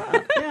show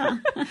up. Yeah.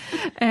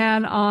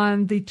 And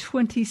on the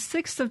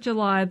 26th of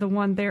July, the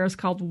one there is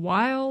called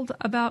Wild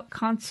About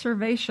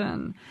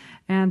Conservation.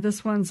 And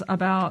this one's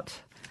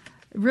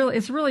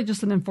it's really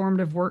just an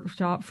informative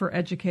workshop for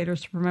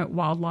educators to promote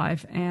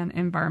wildlife and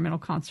environmental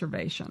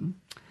conservation.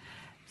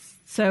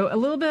 So a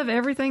little bit of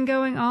everything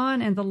going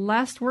on. And the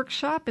last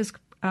workshop is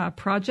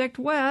Project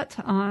Wet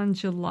on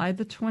July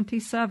the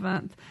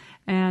 27th.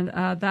 And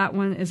that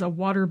one is a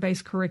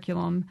water-based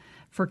curriculum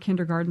for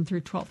kindergarten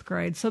through 12th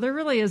grade. So there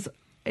really is,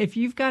 if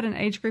you've got an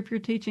age group you're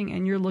teaching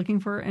and you're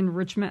looking for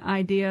enrichment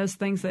ideas,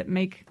 things that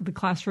make the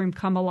classroom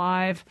come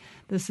alive,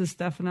 this is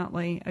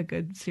definitely a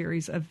good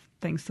series of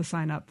things to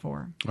sign up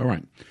for. All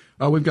right.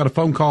 We've got a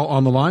phone call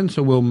on the line,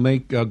 so we'll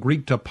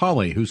greet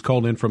Polly, who's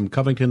called in from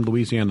Covington,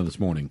 Louisiana this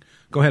morning.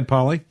 Go ahead,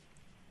 Polly.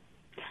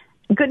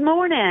 Good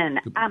morning.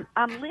 I'm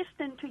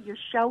listening to your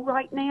show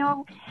right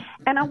now,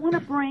 and I want to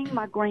bring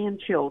my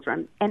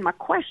grandchildren. And my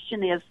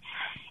question is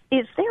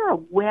there a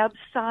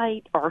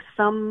website or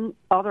some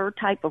other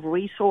type of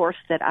resource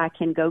that I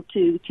can go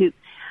to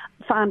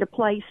find a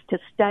place to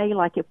stay,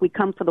 like if we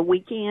come for the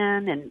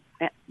weekend and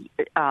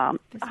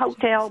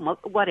hotel,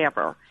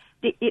 whatever?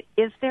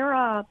 Is there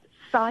a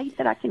site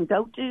that I can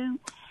go to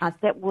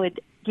that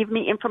would give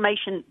me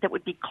information that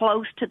would be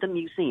close to the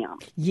museum?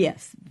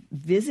 Yes.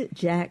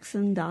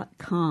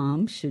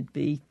 VisitJackson.com should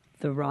be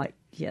the right,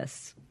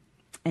 yes.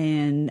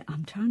 And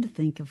I'm trying to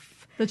think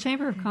of... The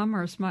Chamber of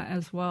Commerce might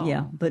as well.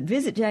 Yeah, but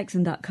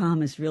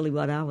VisitJackson.com is really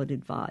what I would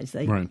advise.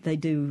 They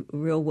do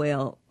real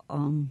well.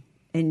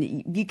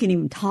 And you can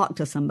even talk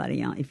to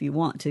somebody if you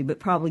want to, but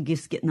probably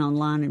just getting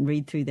online and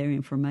read through their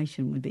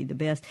information would be the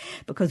best.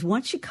 Because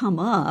once you come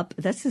up,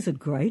 this is a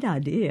great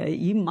idea.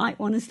 You might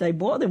want to stay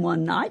more than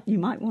one night. You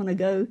might want to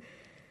go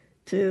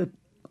to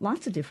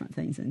lots of different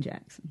things in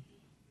Jackson.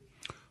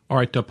 All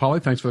right, Polly,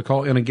 thanks for the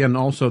call. And again,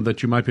 also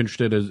that you might be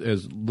interested,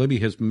 as Libby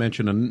has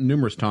mentioned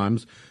numerous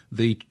times,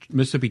 the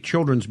Mississippi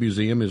Children's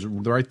Museum is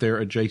right there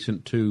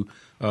adjacent to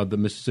the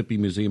Mississippi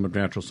Museum of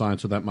Natural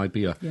Science, so that might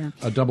be a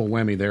double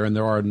whammy there. And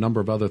there are a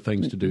number of other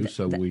things to do.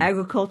 The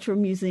Agricultural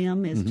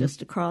Museum is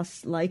just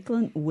across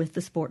Lakeland with the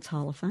Sports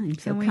Hall of Fame.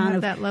 So and we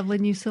have that lovely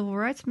new Civil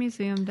Rights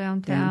Museum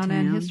downtown.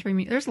 And History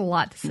Museum. There's a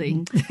lot to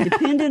see.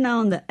 Depending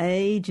on the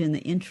age and the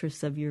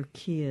interests of your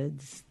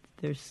kids,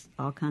 there's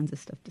all kinds of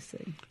stuff to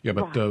see. Yeah,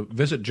 but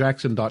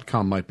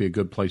visitjackson.com might be a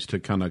good place to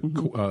kind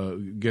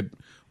of get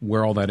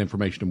where all that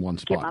information in one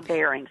spot. Get my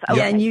bearings. Yeah,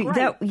 Okay, and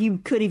great. you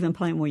could even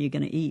plan where you're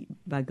going to eat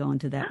by going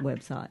to that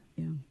website.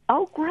 Yeah.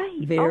 Oh,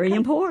 great. Very Okay.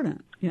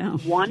 important. Yeah.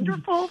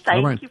 Wonderful.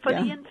 Thank right. you for the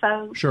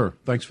info. Sure.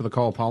 Thanks for the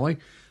call, Polly.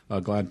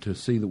 Glad to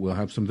see that we'll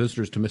have some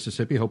visitors to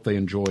Mississippi. Hope they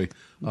enjoy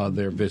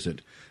their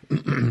visit.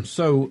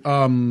 So,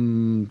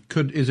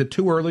 is it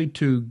too early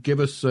to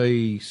give us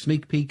a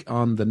sneak peek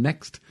on the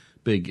next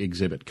big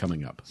exhibit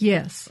coming up?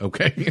 Yes.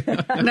 Okay.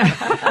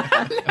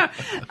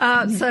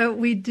 So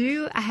we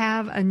do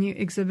have a new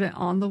exhibit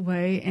on the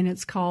way, and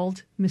it's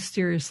called,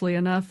 mysteriously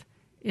enough,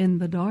 In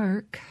the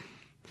Dark.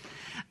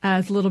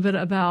 It's a little bit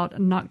about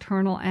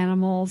nocturnal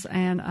animals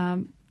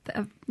and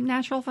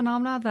natural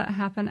phenomena that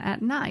happen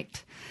at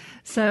night.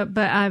 So,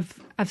 but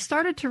I've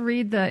started to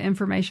read the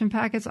information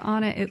packets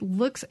on it. It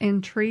looks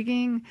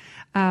intriguing.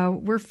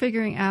 We're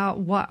figuring out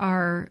what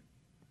our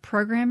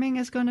programming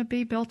is going to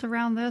be built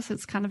around this.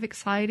 It's kind of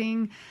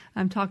exciting.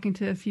 I'm talking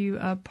to a few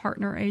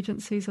partner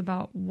agencies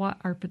about what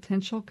our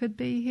potential could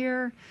be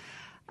here.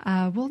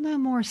 We'll know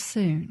more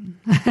soon.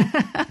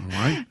 All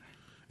right.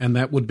 And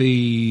that would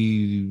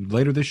be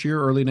later this year,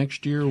 early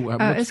next year?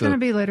 It's going to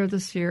be later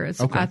this year.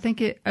 Okay. I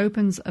think it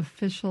opens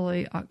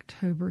officially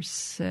October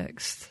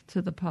 6th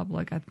to the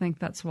public. I think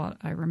that's what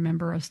I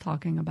remember us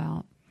talking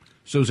about.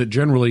 So is it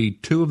generally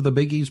 2 of the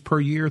biggies per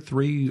year,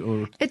 3?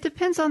 Or It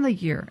depends on the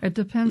year. It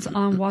depends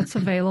on what's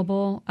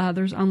available.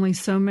 There's only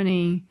so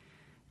many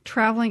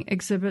traveling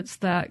exhibits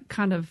that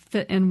kind of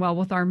fit in well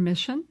with our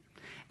mission.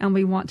 And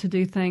we want to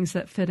do things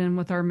that fit in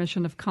with our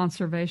mission of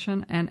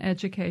conservation and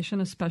education,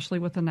 especially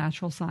with the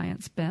natural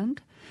science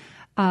bend.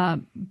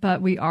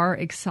 But we are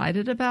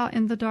excited about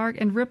In the Dark.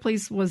 And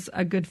Ripley's was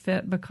a good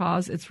fit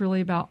because it's really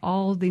about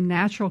all the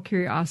natural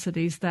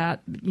curiosities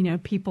that,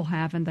 people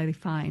have and they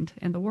find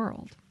in the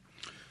world.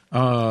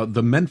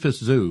 The Memphis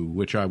Zoo,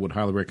 which I would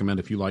highly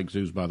recommend if you like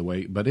zoos, by the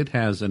way, but it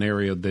has an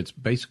area that's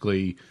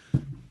basically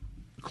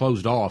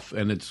closed off,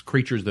 and it's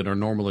creatures that are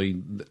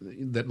normally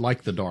that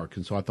like the dark,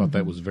 and so I thought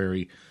that was a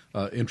very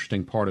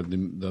interesting part of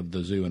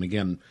the zoo. And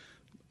again,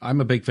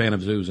 I'm a big fan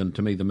of zoos, and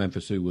to me, the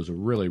Memphis Zoo was a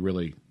really,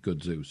 really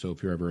good zoo. So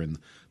if you're ever in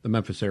the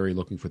Memphis area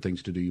looking for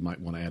things to do, you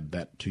might want to add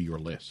that to your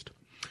list.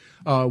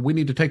 We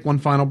need to take one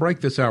final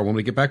break this hour. When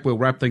we get back, we'll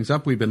wrap things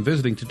up. We've been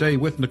visiting today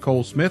with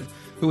Nicole Smith,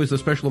 who is the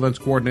Special Events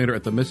Coordinator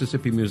at the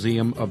Mississippi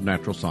Museum of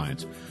Natural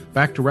Science.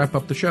 Back to wrap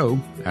up the show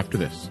after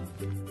this.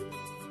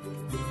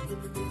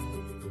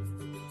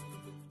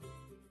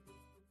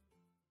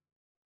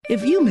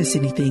 If you miss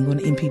anything on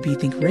MPB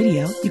Think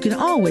Radio, you can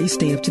always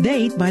stay up to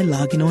date by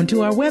logging on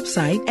to our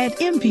website at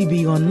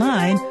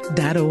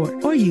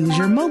mpbonline.org or use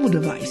your mobile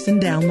device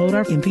and download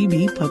our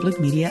MPB Public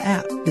Media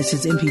app. This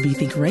is MPB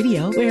Think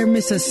Radio, where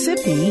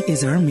Mississippi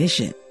is our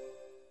mission.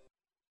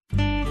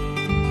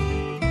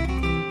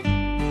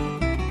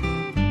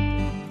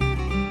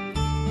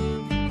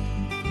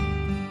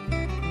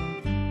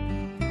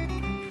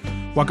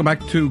 Welcome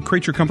back to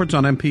Creature Comforts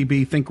on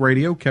MPB Think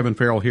Radio. Kevin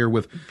Farrell here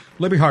with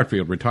Libby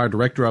Hartfield, retired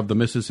director of the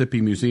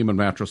Mississippi Museum of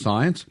Natural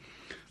Science.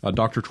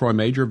 Dr. Troy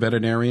Major,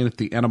 veterinarian at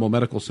the Animal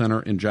Medical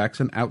Center in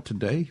Jackson, out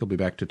today. He'll be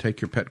back to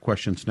take your pet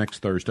questions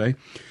next Thursday.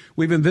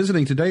 We've been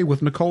visiting today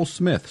with Nicole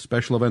Smith,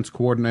 Special Events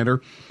Coordinator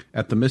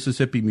at the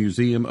Mississippi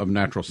Museum of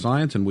Natural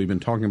Science, and we've been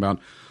talking about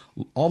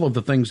all of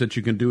the things that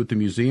you can do at the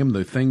museum,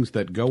 the things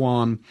that go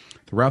on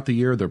throughout the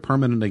year, their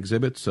permanent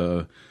exhibits,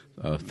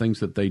 things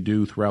that they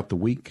do throughout the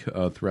week,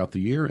 throughout the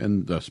year,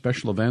 and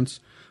special events.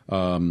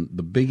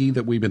 The biggie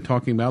that we've been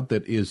talking about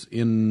that is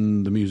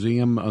in the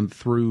museum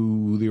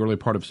through the early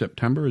part of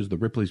September is the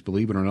Ripley's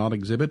Believe It or Not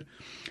exhibit.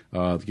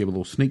 To give a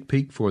little sneak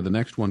peek for the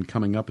next one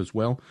coming up as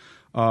well.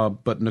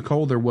 But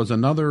Nicole, there was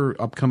another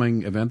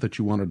upcoming event that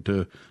you wanted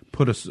to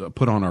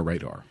put on our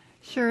radar.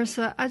 Sure.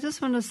 So I just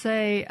want to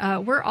say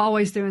we're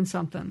always doing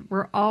something.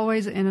 We're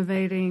always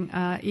innovating.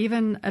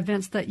 Even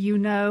events that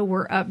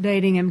we're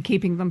updating and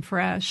keeping them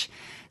fresh.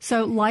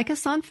 So like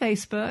us on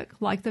Facebook,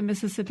 like the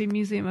Mississippi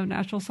Museum of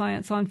Natural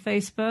Science on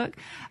Facebook.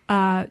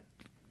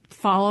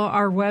 Follow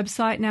our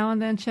website now and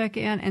then, check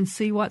in and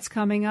see what's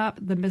coming up.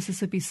 The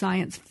Mississippi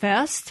Science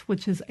Fest,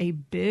 which is a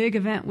big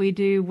event we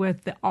do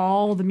with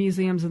all the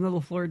museums in the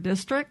LaFleur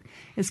District,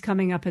 is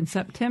coming up in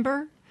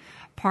September.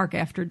 Park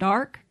After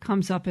Dark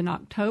comes up in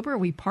October.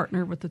 We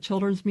partner with the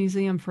Children's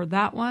Museum for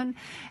that one.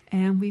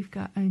 And we've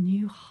got a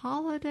new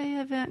holiday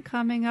event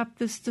coming up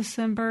this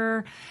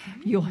December.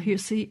 You'll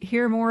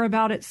hear more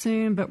about it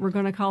soon, but we're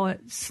going to call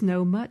it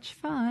Snow Much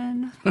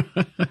Fun.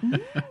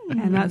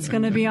 And that's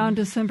going to be on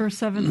December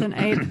 7th and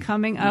 8th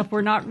coming up.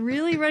 We're not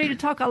really ready to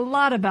talk a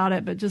lot about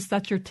it, but just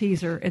that's your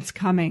teaser. It's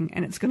coming,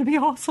 and it's going to be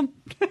awesome.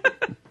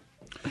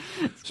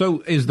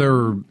 So is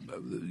there,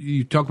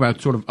 you talk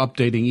about sort of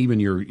updating even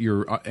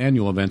your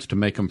annual events to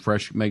make them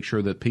fresh, make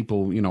sure that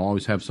people,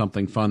 always have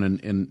something fun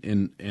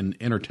and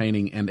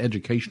entertaining and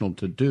educational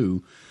to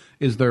do.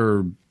 Is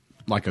there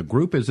like a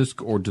group,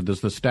 or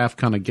does the staff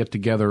kind of get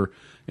together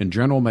in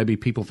general? Maybe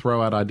people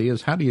throw out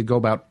ideas. How do you go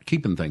about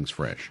keeping things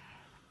fresh?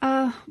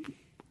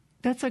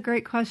 That's a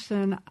great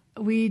question.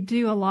 We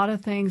do a lot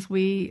of things.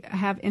 We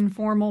have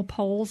informal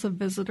polls of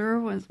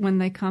visitors when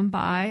they come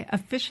by.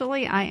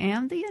 Officially, I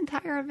am the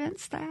entire event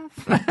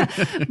staff,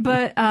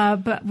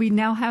 but we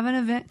now have an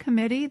event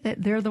committee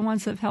that they're the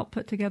ones that have helped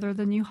put together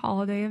the new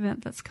holiday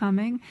event that's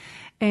coming,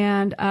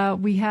 and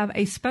we have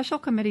a special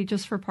committee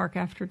just for Park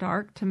After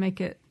Dark to make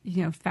it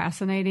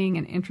fascinating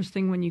and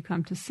interesting when you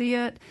come to see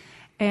it,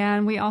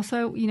 and we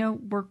also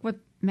work with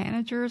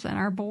managers and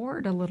our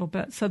board a little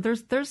bit. So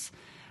there's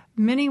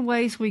many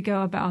ways we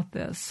go about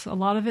this. A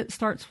lot of it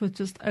starts with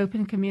just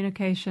open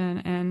communication.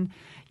 And,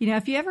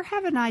 if you ever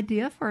have an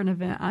idea for an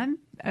event, I'm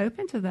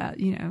open to that.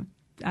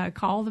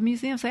 Call the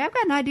museum, say, I've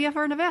got an idea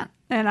for an event,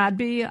 and I'd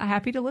be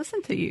happy to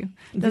listen to you.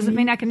 Doesn't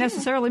mean I can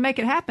necessarily make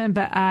it happen,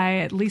 but I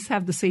at least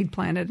have the seed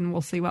planted, and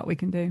we'll see what we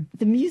can do.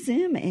 The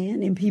museum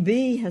and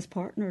MPB has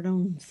partnered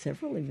on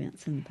several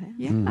events in the past.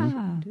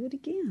 Yeah. Do it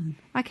again.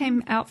 I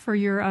came out for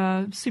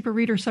your Super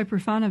Reader Super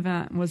Fun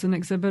event, was an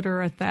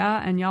exhibitor at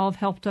that, and y'all have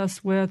helped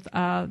us with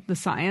the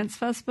Science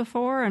Fest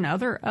before and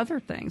other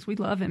things. We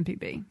love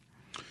MPB.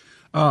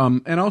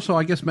 And also,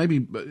 I guess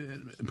maybe,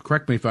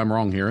 correct me if I'm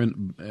wrong here,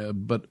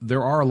 but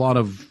there are a lot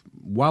of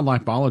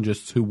wildlife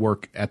biologists who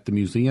work at the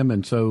museum,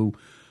 and so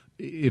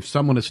if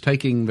someone is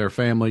taking their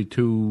family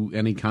to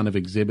any kind of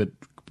exhibit,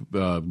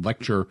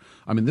 lecture,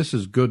 I mean, this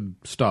is good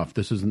stuff.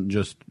 This isn't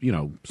just,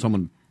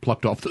 someone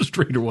plucked off the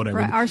street or whatever.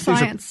 Right. Our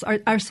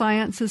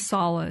science is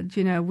solid.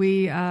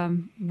 We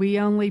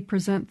only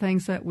present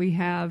things that we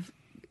have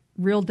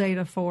real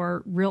data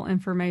for, real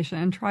information,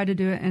 and try to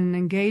do it in an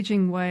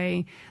engaging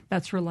way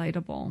that's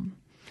relatable.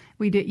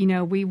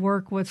 We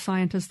work with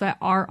scientists that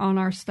are on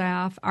our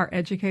staff. Our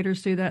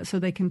educators do that so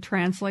they can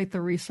translate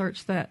the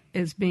research that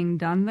is being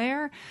done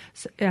there,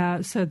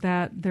 so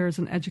that there's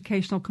an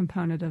educational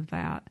component of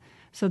that.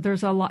 So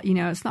there's a lot,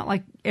 it's not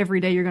like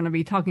every day you're going to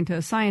be talking to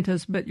a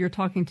scientist, but you're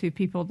talking to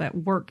people that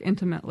work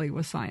intimately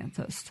with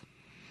scientists.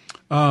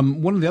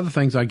 One of the other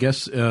things, I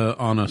guess,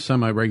 on a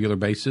semi-regular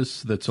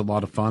basis that's a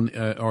lot of fun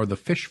are the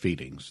fish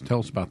feedings. Tell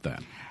us about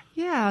that.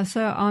 Yeah,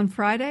 so on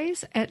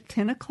Fridays at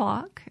 10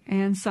 o'clock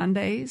and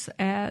Sundays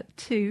at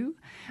 2,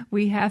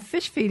 we have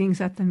fish feedings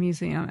at the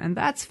museum. And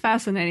that's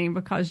fascinating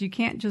because you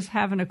can't just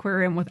have an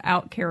aquarium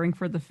without caring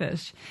for the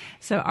fish.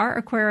 So our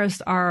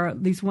aquarists are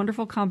these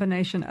wonderful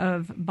combination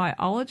of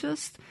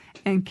biologists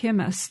and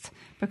chemists,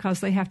 because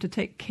they have to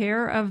take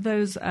care of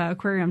those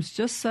aquariums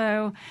just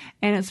so.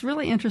 And it's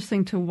really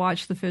interesting to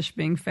watch the fish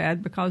being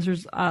fed because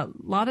there's a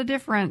lot of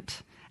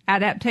different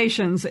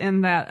adaptations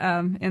in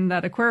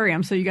that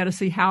aquarium. So you got to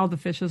see how the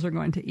fishes are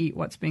going to eat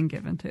what's being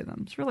given to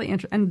them. It's really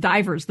interesting. And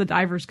the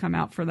divers come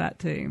out for that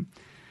too.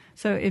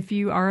 So if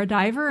you are a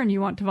diver and you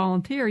want to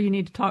volunteer, you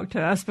need to talk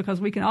to us because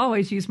we can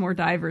always use more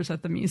divers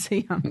at the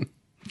museum.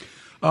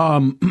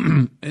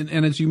 And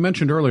as you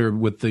mentioned earlier,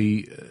 with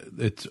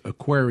it's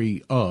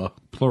aquaria,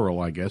 plural,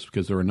 I guess,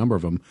 because there are a number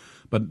of them.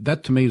 But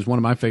that to me is one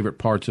of my favorite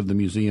parts of the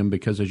museum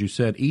because, as you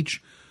said,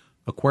 each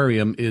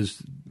aquarium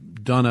is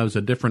done as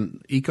a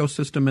different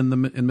ecosystem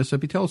in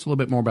Mississippi. Tell us a little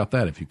bit more about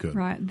that, if you could.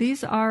 Right.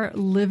 These are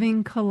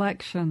living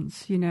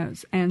collections,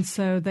 and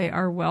so they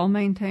are well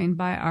maintained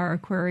by our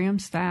aquarium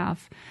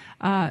staff.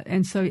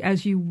 And so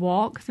as you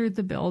walk through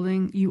the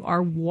building, you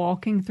are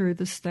walking through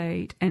the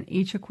state, and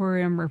each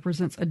aquarium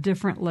represents a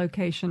different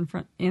location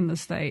in the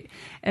state.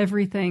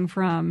 Everything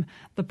from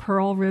the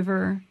Pearl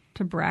River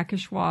to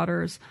brackish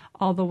waters,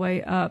 all the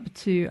way up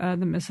to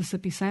the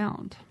Mississippi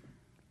Sound.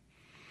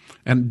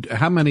 And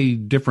how many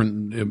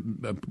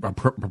different,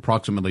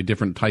 approximately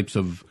different types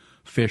of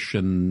fish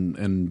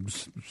and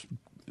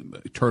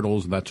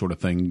turtles, that sort of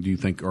thing, do you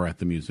think are at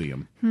the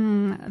museum?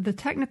 The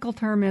technical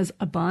term is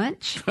a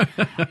bunch.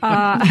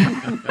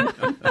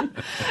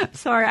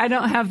 Sorry, I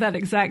don't have that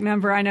exact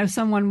number. I know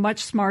someone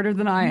much smarter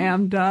than I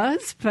am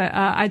does, but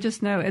I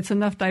just know it's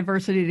enough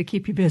diversity to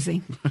keep you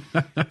busy.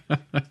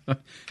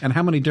 And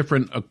how many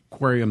different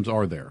aquariums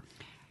are there?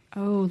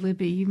 Oh,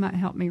 Libby, you might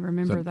help me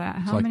remember that.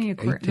 How many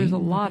aquariums? There's a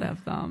lot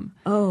of them.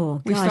 Oh,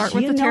 gosh. We start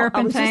with the terrapin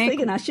I was tank. just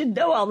thinking I should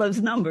know all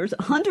those numbers.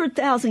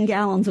 100,000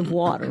 gallons of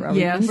water. I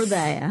remember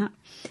that.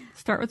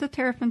 Start with the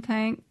terrapin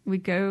tank. We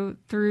go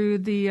through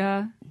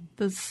the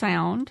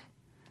sound.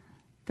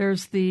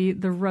 There's the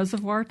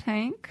reservoir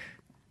tank,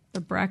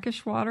 the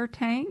brackish water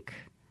tank,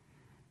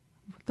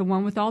 the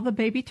one with all the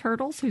baby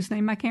turtles, whose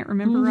name I can't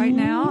remember right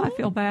now. I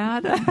feel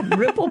bad.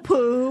 Ripple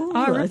Pool.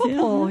 Ripple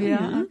Pool,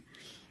 yeah.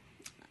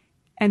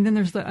 And then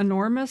there's the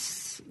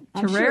enormous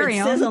terrarium. I'm sure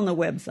it says on the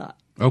website.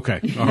 Okay,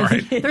 all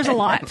right. There's a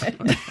lot.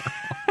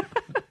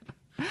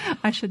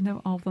 I should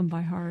know all of them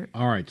by heart.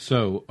 All right,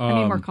 so I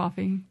need more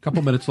coffee. A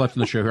couple minutes left in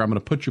the show here. I'm going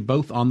to put you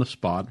both on the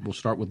spot. We'll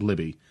start with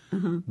Libby.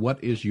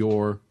 What is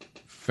your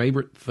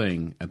favorite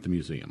thing at the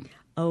museum?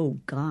 Oh,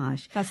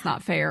 gosh. That's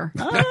not fair.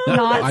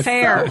 Not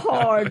fair. So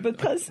hard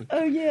because,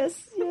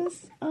 yes.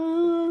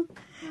 I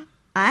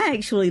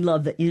actually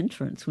love the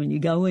entrance when you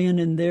go in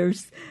and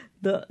there's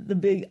the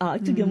big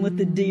octagon with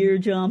the deer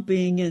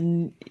jumping,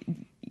 and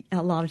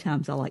a lot of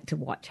times I like to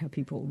watch how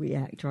people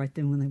react right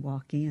then when they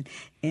walk in.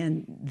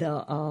 And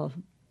the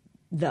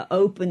the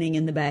opening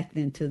in the back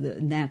into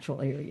the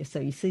natural area. So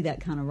you see that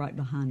kind of right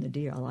behind the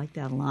deer. I like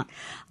that a lot.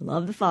 I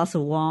love the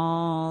fossil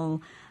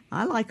wall.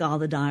 I like all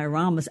the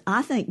dioramas.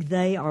 I think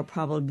they are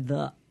probably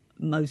the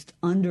most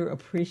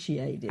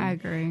underappreciated. I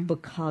agree.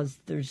 Because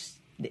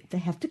they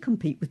have to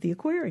compete with the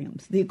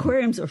aquariums. The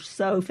aquariums are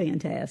so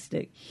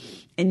fantastic.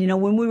 And,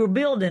 when we were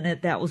building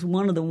it, that was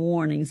one of the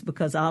warnings,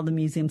 because all the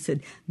museums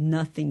said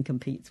nothing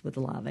competes with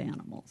live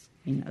animals.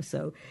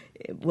 So,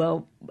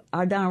 well,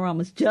 our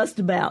dioramas just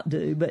about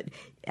do. But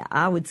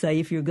I would say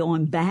if you're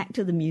going back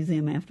to the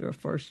museum after a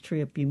first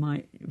trip, you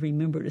might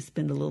remember to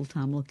spend a little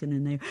time looking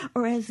in there.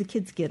 Or as the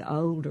kids get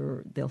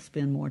older, they'll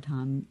spend more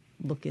time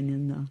looking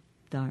in the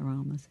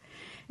dioramas.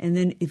 And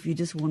then if you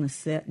just want to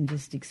sit and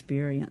just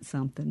experience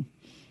something,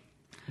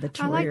 the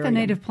terrarium. I like the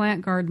native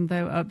plant garden,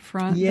 though, up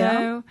front,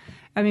 though.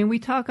 I mean, we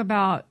talk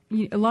about,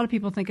 a lot of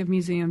people think of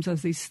museums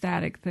as these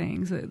static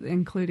things,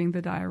 including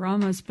the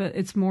dioramas, but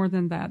it's more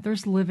than that.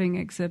 There's living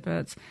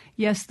exhibits.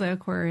 Yes, the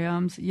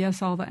aquariums.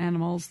 Yes, all the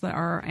animals that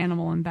are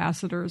animal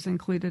ambassadors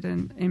included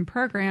in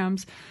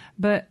programs.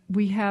 But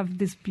we have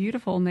this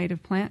beautiful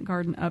native plant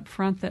garden up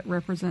front that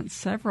represents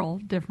several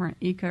different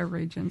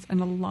ecoregions.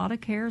 And a lot of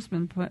care has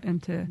been put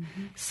into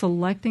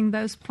selecting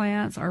those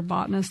plants. Our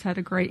botanist had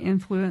a great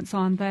influence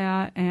on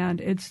that. And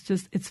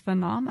it's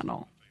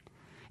phenomenal.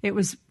 It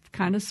was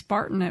kind of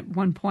Spartan at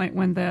one point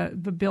when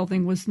the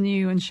building was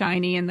new and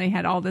shiny and they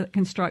had all the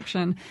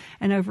construction.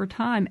 And over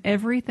time,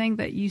 everything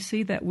that you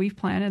see that we've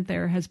planted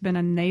there has been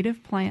a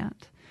native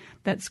plant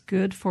that's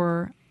good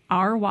for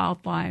our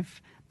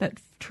wildlife, that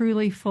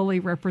truly fully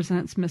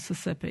represents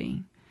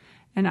Mississippi.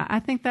 And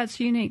I think that's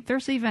unique.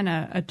 There's even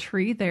a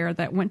tree there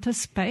that went to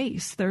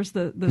space. There's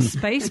the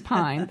space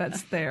pine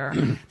that's there.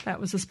 That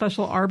was a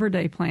special Arbor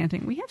Day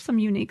planting. We have some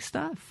unique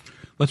stuff.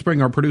 Let's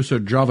bring our producer,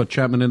 Java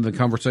Chapman, into the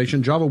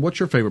conversation. Java, what's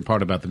your favorite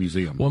part about the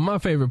museum? Well, my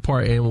favorite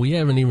part, and we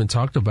haven't even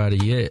talked about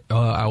it yet,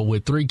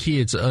 with 3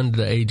 kids under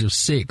the age of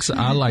 6,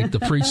 I like the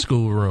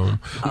preschool room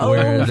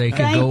where they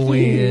can go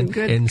in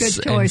and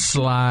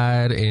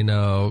slide and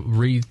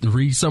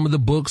read some of the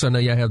books. I know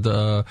y'all have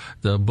the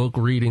book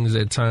readings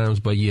at times,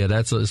 but yeah,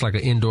 it's like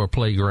an indoor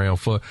playground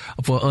for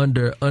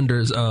under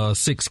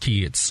 6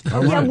 kids.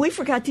 Oh, yeah, we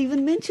forgot to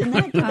even mention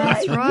that today.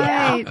 That's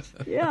right.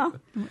 Yeah.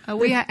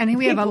 We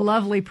have a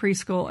lovely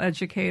preschool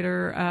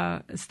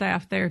educator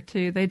staff there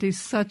too. They do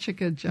such a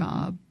good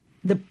job.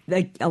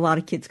 A lot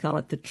of kids call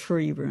it the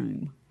tree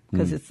room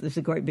because there's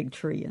a great big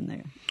tree in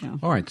there. Yeah.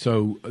 All right.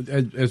 So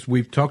as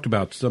we've talked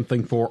about,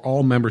 something for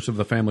all members of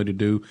the family to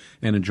do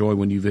and enjoy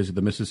when you visit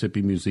the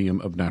Mississippi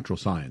Museum of Natural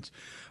Science.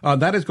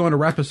 That is going to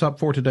wrap us up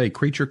for today.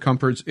 Creature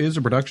Comforts is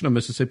a production of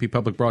Mississippi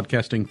Public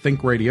Broadcasting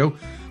Think Radio.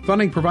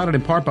 Funding provided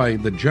in part by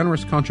the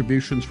generous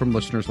contributions from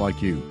listeners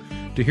like you.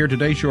 To hear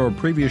today's show or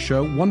previous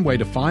show, one way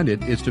to find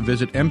it is to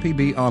visit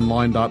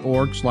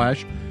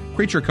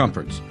mpbonline.org/Creature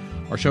Comforts.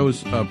 Our show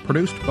is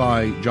produced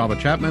by Java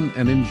Chapman,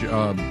 and in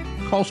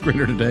call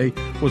screener today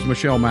was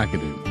Michelle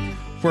McAdoo.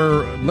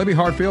 For Libby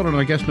Hartfield and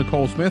our guest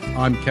Nicole Smith,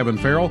 I'm Kevin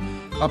Farrell.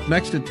 Up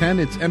next at 10,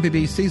 it's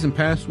MPB Season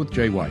Pass with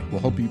Jay White.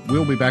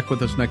 We'll be back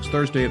with us next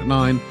Thursday at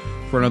 9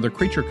 for another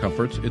Creature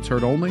Comforts. It's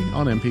heard only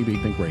on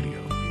MPB Think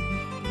Radio.